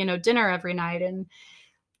do dinner every night and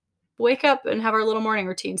wake up and have our little morning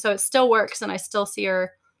routine. So it still works, and I still see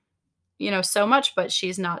her so much, but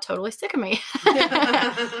she's not totally sick of me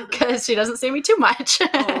because she doesn't see me too much.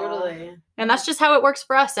 Totally. And that's just how it works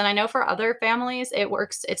for us. And I know for other families,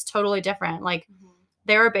 it's totally different. Like,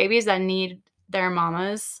 there are babies that need their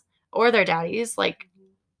mamas or their daddies, like,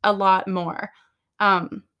 a lot more.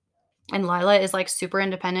 And Lila is like super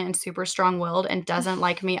independent and super strong-willed and doesn't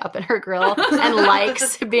like me up in her grill and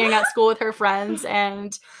likes being at school with her friends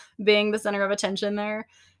and being the center of attention there.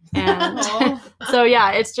 And so,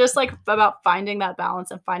 yeah, it's just like about finding that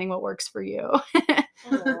balance and finding what works for you.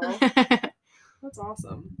 That's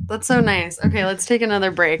awesome. That's so nice. Okay, let's take another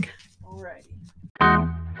break. Alrighty.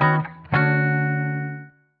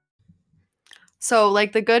 So,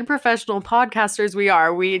 like the good professional podcasters we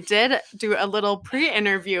are, we did do a little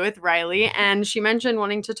pre-interview with Riley, and she mentioned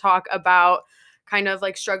wanting to talk about kind of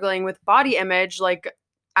like struggling with body image, like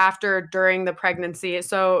during the pregnancy.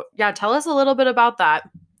 So, yeah, tell us a little bit about that.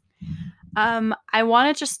 I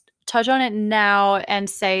want to just touch on it now and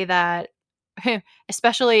say that,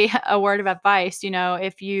 especially a word of advice,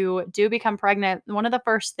 if you do become pregnant, one of the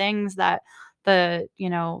first things that the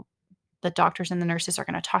doctors and the nurses are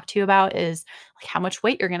going to talk to you about is like how much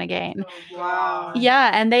weight you're going to gain. Oh, wow.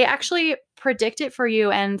 Yeah. And they actually predict it for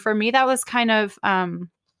you. And for me, that was kind of,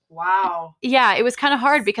 wow. Yeah, it was kind of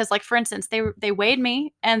hard because, like, for instance, they weighed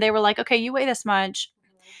me and they were like, okay, you weigh this much.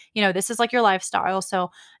 This is like your lifestyle.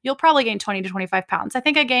 So you'll probably gain 20 to 25 pounds. I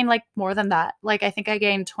think I gained like more than that. Like, I think I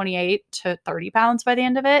gained 28 to 30 pounds by the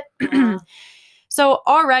end of it. So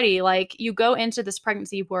already, like, you go into this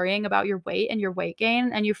pregnancy worrying about your weight and your weight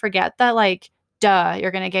gain, and you forget that, like,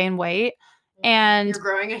 you're going to gain weight. And you're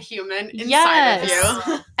growing a human inside of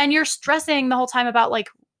you. And you're stressing the whole time about, like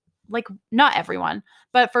not everyone,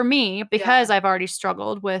 but for me, because I've already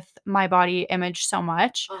struggled with my body image so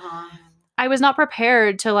much, I was not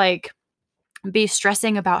prepared to, like, be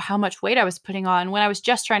stressing about how much weight I was putting on when I was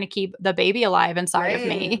just trying to keep the baby alive inside of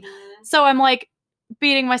me. So I'm, like,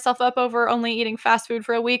 beating myself up over only eating fast food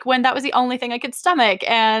for a week when that was the only thing I could stomach.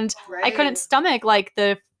 And I couldn't stomach, like,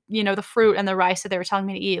 the fruit and the rice that they were telling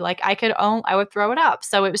me to eat. Like, I would throw it up.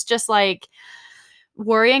 So it was just like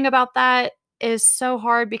worrying about that is so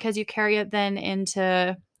hard because you carry it then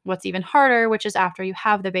into what's even harder, which is after you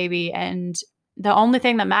have the baby. And the only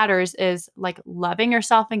thing that matters is, like, loving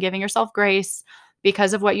yourself and giving yourself grace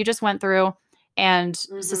because of what you just went through. And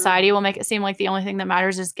society will make it seem like the only thing that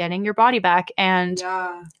matters is getting your body back. And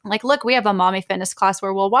like, look, we have a mommy fitness class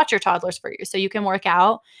where we'll watch your toddlers for you so you can work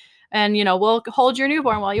out, and, we'll hold your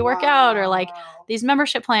newborn while you work out, or like these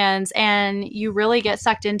membership plans, and you really get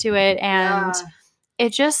sucked into it. And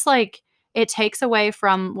it just, like, it takes away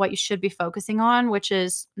from what you should be focusing on, which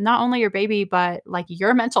is not only your baby, but, like,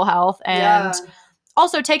 your mental health and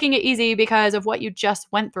also taking it easy because of what you just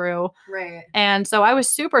went through. Right. And so I was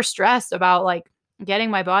super stressed about, like, getting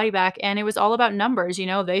my body back, and it was all about numbers.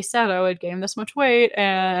 They said I would gain this much weight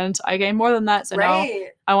and I gained more than that. So now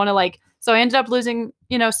I want to, like, so I ended up losing,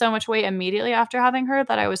 so much weight immediately after having her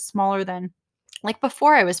that I was smaller than, like,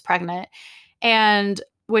 before I was pregnant. And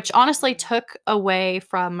which honestly took away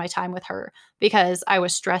from my time with her because I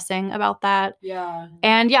was stressing about that. Yeah.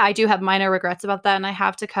 And I do have minor regrets about that. And I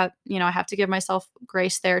have to I have to give myself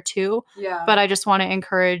grace there too. Yeah. But I just want to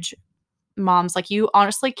encourage moms, like, you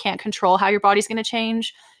honestly can't control how your body's going to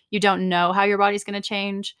change. You don't know how your body's going to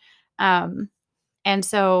change. And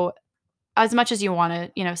so as much as you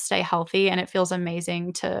want to, stay healthy and it feels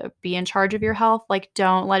amazing to be in charge of your health, like,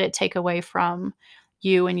 don't let it take away from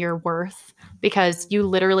you and your worth, because you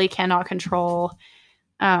literally cannot control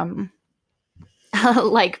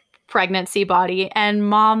like, pregnancy body. And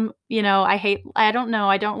mom, I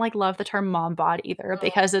don't like love the term mom bod either,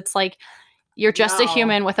 because it's like, you're just a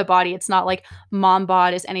human with a body. It's not like mom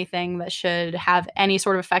bod is anything that should have any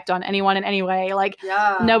sort of effect on anyone in any way. Like,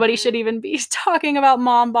 nobody should even be talking about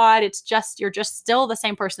mom bod. It's just, you're just still the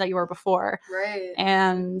same person that you were before. Right.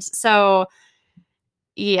 And so,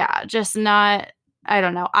 just not, I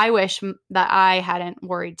don't know. I wish that I hadn't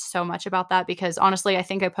worried so much about that, because honestly, I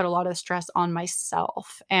think I put a lot of stress on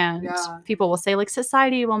myself. And people will say, like,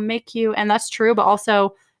 society will make you, and that's true, but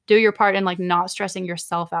also do your part in, like, not stressing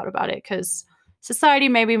yourself out about it, because society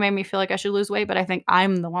maybe made me feel like I should lose weight, but I think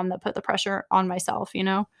I'm the one that put the pressure on myself,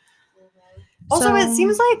 Also, it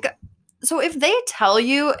seems like, so if they tell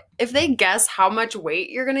you, if they guess how much weight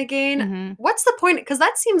you're going to gain, what's the point? Because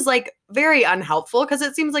that seems like very unhelpful, because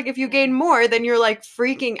it seems like if you gain more, then you're, like,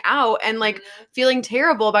 freaking out and, like, feeling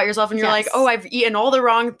terrible about yourself. And you're like, oh, I've eaten all the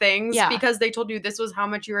wrong things because they told you this was how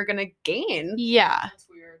much you were going to gain. Yeah. That's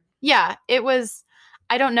weird. Yeah. It was,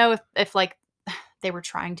 I don't know if like, they were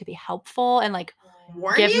trying to be helpful and, like,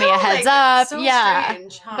 give me a heads up. So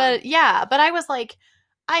strange, huh? But I was like,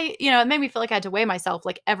 it made me feel like I had to weigh myself,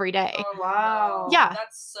 like, every day. Oh, wow. Yeah.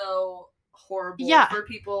 That's so horrible Yeah. for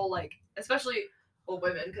people, like, especially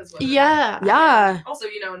women, because Yeah. also,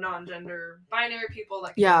 non-gender binary people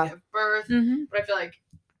that Yeah. can give birth. Mhm. But I feel like,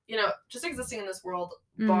 just existing in this world,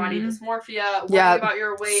 body Mhm. dysmorphia, worrying Yeah, about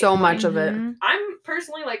your weight. so like, much of it. Mhm. I'm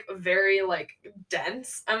personally like very like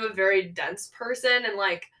dense. I'm a very dense person, and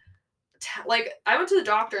like I went to the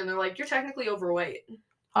doctor and they're like, you're technically overweight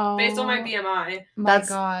Oh, based on my BMI. my That's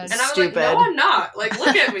God. And I was stupid. like, no, I'm not. Like,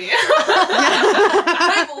 look at me.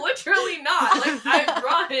 I'm literally not. Like, I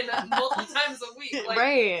run multiple times a week. Like,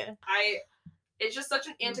 Right. it's just such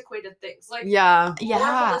an antiquated thing. It's like, Yeah. more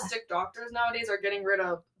Yeah. holistic doctors nowadays are getting rid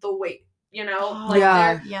of the weight. Oh, Like,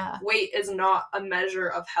 Yeah. their Yeah. weight is not a measure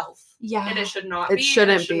of health. Yeah. And it should not It be.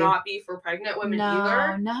 shouldn't and it should be. not be for pregnant women no,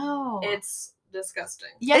 either. No. It's disgusting.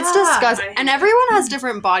 Yeah. It's disgusting. I And hate everyone has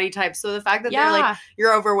different body types. So the fact that they're like,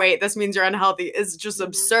 you're overweight, this means you're unhealthy, is just Mhm.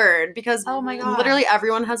 absurd, because Oh my God. literally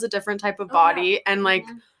everyone has a different type of Oh, yeah. body. And like,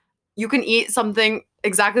 Mhm. you can eat something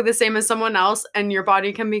exactly the same as someone else and your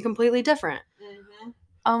body can be completely different. Mhm.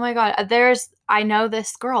 Oh my God. I know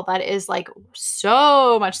this girl that is like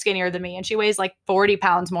so much skinnier than me, and she weighs like 40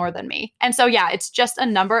 pounds more than me. And so, yeah, it's just a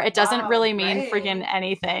number. It doesn't Wow, really mean right. freaking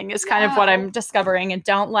anything, is kind of what Yeah. I'm discovering. And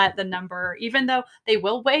don't let the number, even though they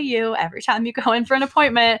will weigh you every time you go in for an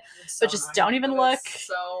appointment. It's But just annoying. don't even That is look.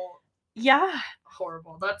 So Yeah.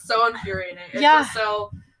 horrible. That's so infuriating. It's Yeah. just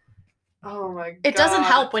so. Oh my god. It doesn't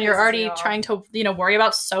help when you're pisses me already off. trying to, worry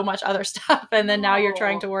about so much other stuff. And then now you're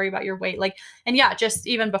trying No. to worry about your weight. Like, and yeah, just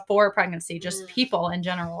even before pregnancy, just Mm. people in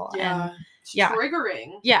general. Yeah. And It's yeah.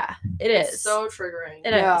 triggering. yeah, it It's is. so triggering.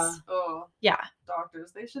 It Yeah. is. Oh, Yeah.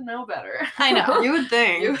 doctors, they should know better. I know. You would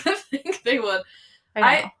think. You would think they would. I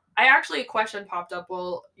know. I actually, a question popped up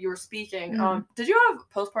while you were speaking. Mhm. Did you have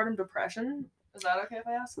postpartum depression? Is that okay if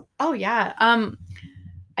I ask? Oh yeah.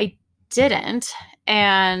 I didn't,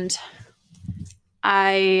 and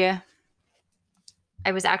I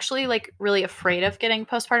was actually like really afraid of getting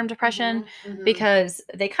postpartum depression Mhm. because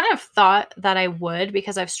they kind of thought that I would,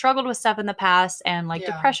 because I've struggled with stuff in the past, and like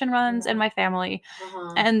Yeah. depression runs in Mhm. my family.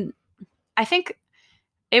 Uh-huh. And I think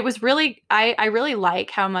it was really I really like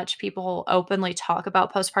how much people openly talk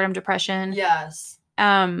about postpartum depression. Yes.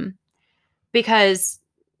 Because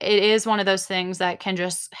it is one of those things that can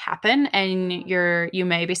just happen, and you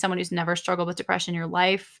may be someone who's never struggled with depression in your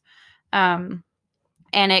life.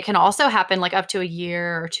 And it can also happen like up to a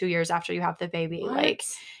year or 2 years after you have the baby. What? Like,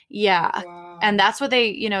 yeah. Wow. And that's what they,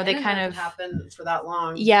 I they didn't kind know it of could happen for that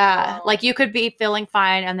long. yeah, Wow. like you could be feeling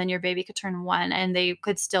fine and then your baby could turn 1 and they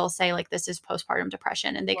could still say like this is postpartum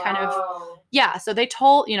depression, and they kind of Wow. yeah, so they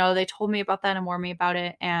told me about that and warned me about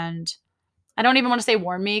it. And I don't even want to say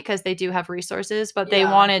warn me, because they do have resources, but they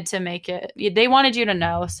Yeah. wanted to make it, they wanted you to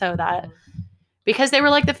know, so that because they were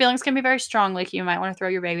like, the feelings can be very strong, like you might want to throw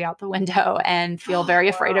your baby out the window and feel very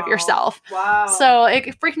afraid of Wow. yourself. Wow. So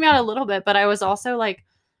it freaked me out a little bit, but I was also like,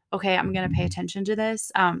 okay, I'm gonna pay attention to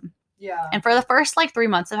this. yeah. And for the first like 3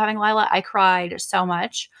 months of having Lila, I cried so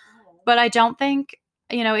much. But I don't think,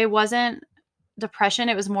 it wasn't depression.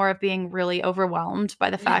 It was more of being really overwhelmed by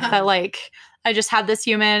the fact Yeah. that like I just had this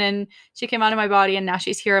human and she came out of my body and now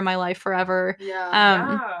she's here in my life forever. Yeah.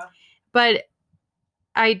 Yeah. But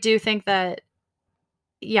I do think that,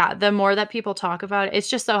 yeah, the more that people talk about it, it's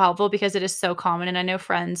just so helpful because it is so common. And I know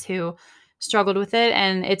friends who struggled with it,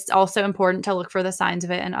 and it's also important to look for the signs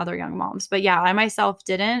of it in other young moms. But yeah, I myself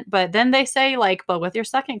didn't. But then they say like, but with your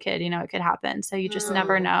second kid, it could happen. So you just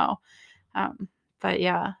never Mm. know. But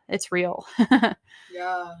yeah, it's real.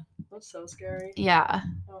 Yeah. That's so scary. Yeah.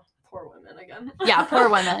 Oh, poor women again. Yeah, poor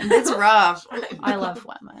women. It's rough. I love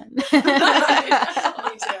women. Me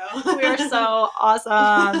too. We are so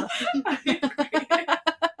awesome.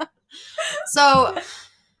 So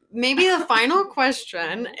maybe the final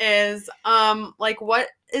question is like, what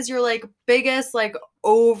is your like biggest like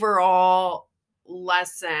overall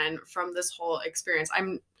lesson from this whole experience?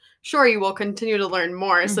 I'm sure you will continue to learn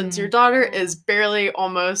more since your daughter is barely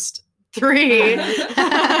almost 3.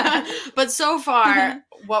 But so far,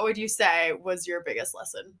 what would you say was your biggest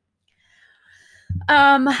lesson?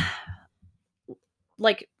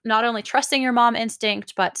 Like not only trusting your mom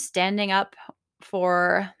instinct, but standing up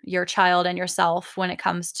for your child and yourself when it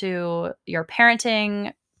comes to your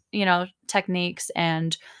parenting, techniques,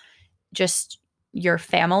 and just your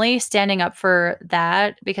family, standing up for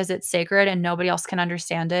that because it's sacred and nobody else can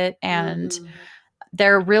understand it. And Mhm.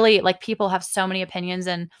 they're really like, people have so many opinions,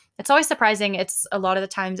 and it's always surprising. It's a lot of the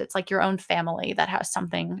times it's like your own family that has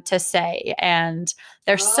something to say, and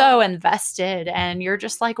they're so invested, and you're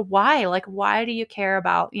just like, why? Like, why do you care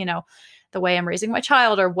about, the way I'm raising my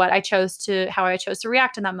child, or how I chose to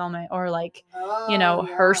react in that moment, or like, Oh,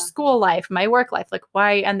 her yeah. school life, my work life, like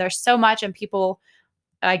why? And there's so much, and people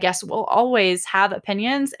I guess, will always have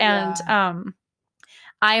opinions. And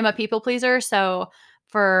I am a people pleaser. So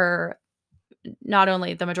for not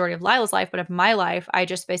only the majority of Lila's life, but of my life, I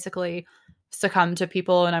just basically succumb to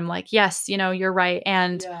people and I'm like, yes, you're right.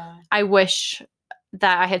 And I wish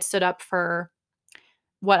that I had stood up for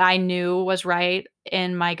what I knew was right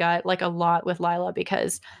in my gut, like a lot with Lila,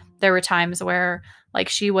 because there were times where like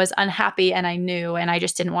she was unhappy and I knew, and I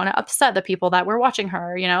just didn't want to upset the people that were watching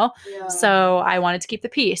her, So I wanted to keep the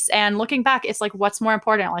peace. And looking back, it's like, what's more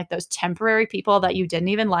important? Like those temporary people that you didn't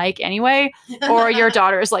even like anyway, or your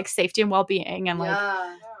daughter's like safety and well-being, and like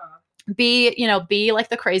be like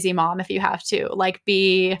the crazy mom if you have to, like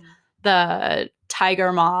be the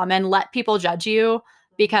tiger mom and let people judge you,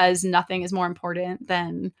 because nothing is more important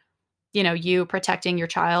than, you protecting your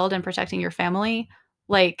child and protecting your family.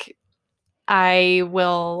 Like I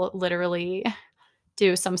will literally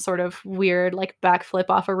do some sort of weird like backflip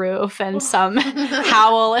off a roof and some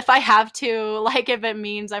howl if I have to, like if it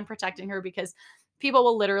means I'm protecting her, because people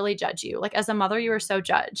will literally judge you. Like as a mother, you are so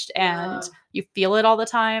judged and you feel it all the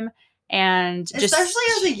time. And especially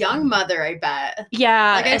as a young mother, I bet.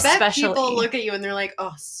 Yeah, like I bet people look at you and they're like,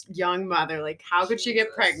 "Oh, young mother, like how could she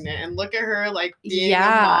get pregnant?" And look at her like being a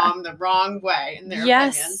mom the wrong way in their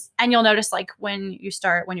opinion. And you'll notice like when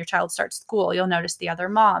your child starts school, you'll notice the other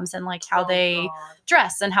moms and like how they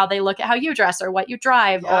dress and how they look at how you dress or what you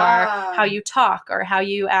drive or how you talk or how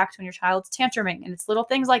you act when your child's tantruming. And it's little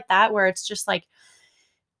things like that where it's just like,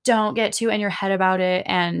 don't get too in your head about it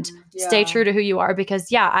and stay true to who you are,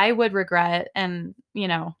 because I would regret, and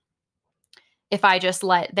if I just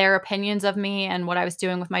let their opinions of me and what I was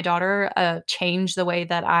doing with my daughter change the way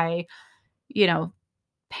that I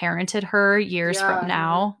parented her years from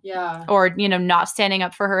now, or not standing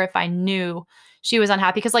up for her if I knew she was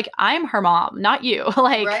unhappy, because like I'm her mom, not you.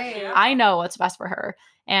 Like I know what's best for her,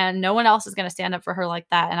 and no one else is going to stand up for her like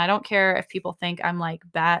that. And I don't care if people think I'm like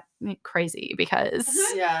bat crazy, because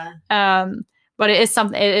but it is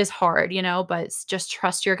something, it is hard, but just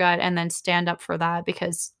trust your gut and then stand up for that,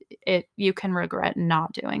 because you can regret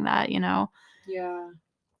not doing that.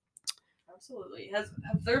 Absolutely. Have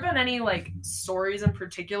there been any like stories in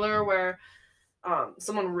particular where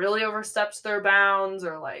someone really oversteps their bounds,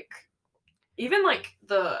 or like even like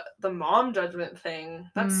the mom judgment thing?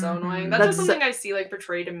 That's so annoying. That's just something I see like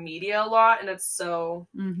portrayed in media a lot, and it's so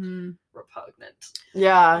repugnant.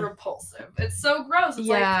 Repulsive. It's so gross. It's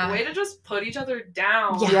like way to just put each other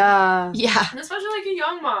down. And especially like a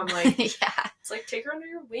young mom, like it's like take her under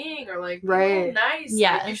your wing, or like be nice.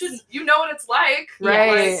 Like, you should what it's like.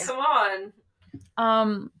 Like, come on.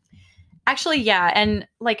 Actually, and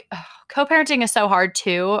like co-parenting is so hard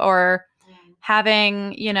too, or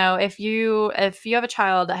having, if you have a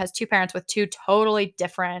child that has two parents with two totally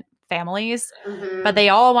different families, but they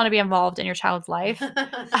all want to be involved in your child's life. You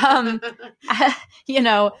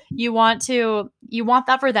want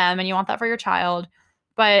that for them and you want that for your child.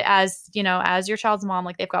 But as your child's mom,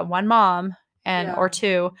 like they've got one mom or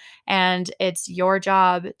two, and it's your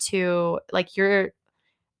job to like yes,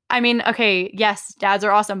 dads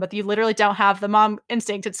are awesome, but you literally don't have the mom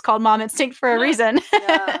instinct. It's called mom instinct for a reason.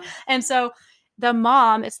 And so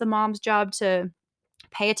it's the mom's job to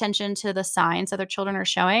pay attention to the signs that their children are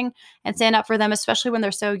showing and stand up for them, especially when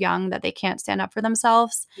they're so young that they can't stand up for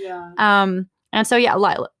themselves. And so,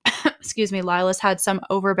 Lila, Lila's had some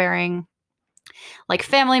overbearing like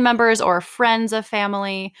family members or friends of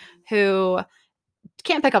family who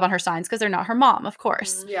can't pick up on her signs because they're not her mom, of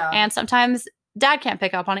course. And sometimes dad can't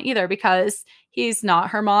pick up on it either because he's not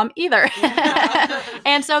her mom either.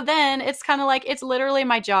 And so then it's kind of like, it's literally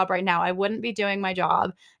my job right now. I wouldn't be doing my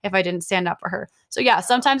job if I didn't stand up for her. So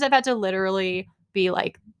sometimes I've had to literally be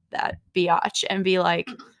like that biatch and be like,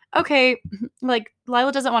 okay, like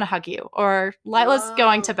Lila doesn't want to hug you, or Lila's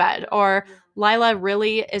going to bed, or Lila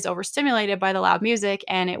really is overstimulated by the loud music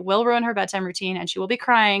and it will ruin her bedtime routine and she will be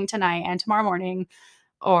crying tonight and tomorrow morning,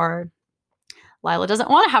 or Lila doesn't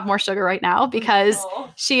want to have more sugar right now because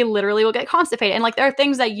she literally will get constipated. And like, there are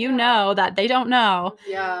things that that they don't know.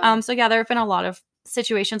 So there have been a lot of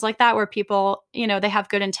situations like that where people, they have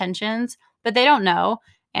good intentions, but they don't know.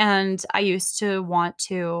 And I used to want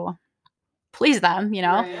to please them,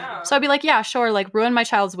 So I'd be like, yeah, sure. Like ruin my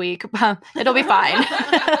child's week. It'll be fine.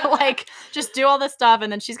 Like just do all this stuff.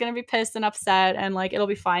 And then she's going to be pissed and upset and like, it'll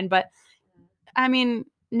be fine. But I mean,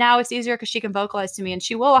 now it's easier because she can vocalize to me and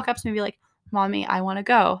she will walk up to me and be like, Mommy, I want to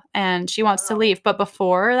go. And she wants to leave. But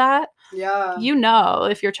before that,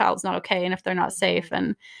 if your child's not okay and if they're not safe,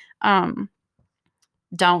 and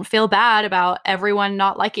don't feel bad about everyone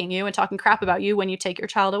not liking you and talking crap about you when you take your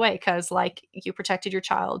child away, because like you protected your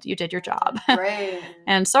child, you did your job. Right.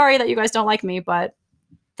 And sorry that you guys don't like me, but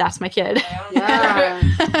that's my kid.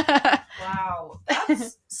 Yeah. Wow,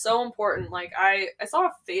 that's so important. Like I saw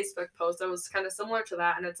a Facebook post that was kind of similar to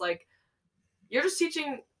that, and it's like you're just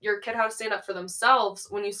teaching your kid how to stand up for themselves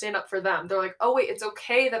when you stand up for them. They're like, oh wait, it's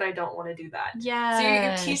okay that I don't want to do that.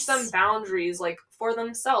 Yeah. So you teach them boundaries like for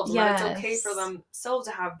themselves, and that it's okay for Yes. themselves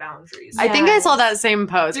to have boundaries. I think I saw that same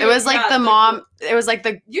post. Dude, it was like yeah, the mom. It was like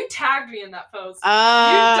the. You tagged me in that post.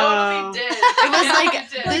 Oh. You totally did. It was Yeah, like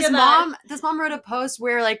you did. this at that. mom. This mom wrote a post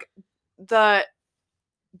where like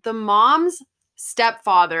the mom's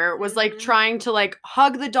stepfather was like Mhm. trying to like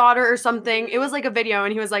hug the daughter or something. It was like a video,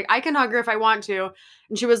 and he was like, "I can hug her if I want to,"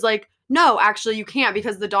 and she was like, "No, actually, you can't,"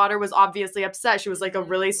 because the daughter was obviously upset. She was like a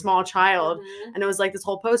really small child. Mhm. And it was like this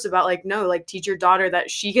whole post about like, no, like teach your daughter that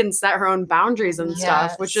she can set her own boundaries and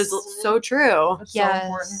stuff, which is Yes. so true. That's so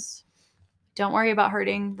important. Don't worry about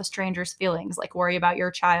hurting the stranger's feelings. Like, worry about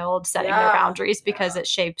your child setting their Yeah. boundaries because Yeah. it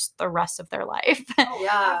shapes the rest of their life. Oh,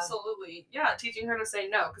 Yeah. absolutely. Yeah, teaching her to say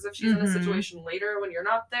no. Because if she's in a Mhm. situation later when you're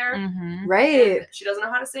not there, Mhm. Right. and she doesn't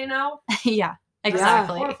know how to say no, Yeah, that's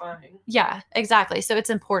exactly. horrifying. Yeah, exactly. So it's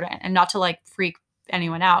important, and not to like freak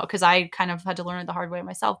anyone out, because I kind of had to learn it the hard way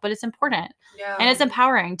myself, but it's important. Yeah. And it's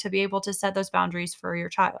empowering to be able to set those boundaries for your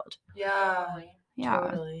child. yeah. Yeah.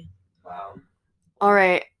 Totally. Wow. All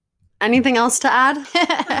right. Anything else to add?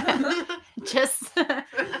 Just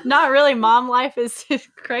not really. Mom life is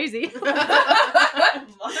crazy.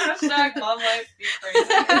 Hashtag mom life be crazy.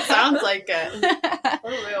 It sounds like it. For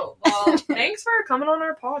real. Well, thanks for coming on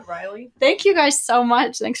our pod, Riley. Thank you guys so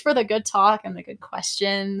much. Thanks for the good talk and the good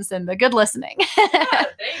questions and the good listening. Yeah,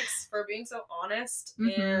 thanks for being so honest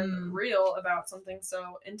Mhm. and real about something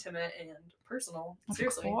so intimate and personal.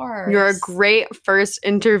 Seriously. Of course. You're a great first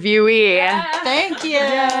interviewee. Yeah. Thank you.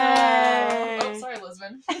 Yay. Oh, sorry,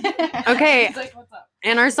 Lisbon. Okay. He's like, what's up?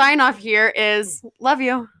 And our sign off here is love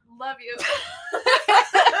you. Love you.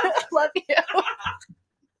 Love you.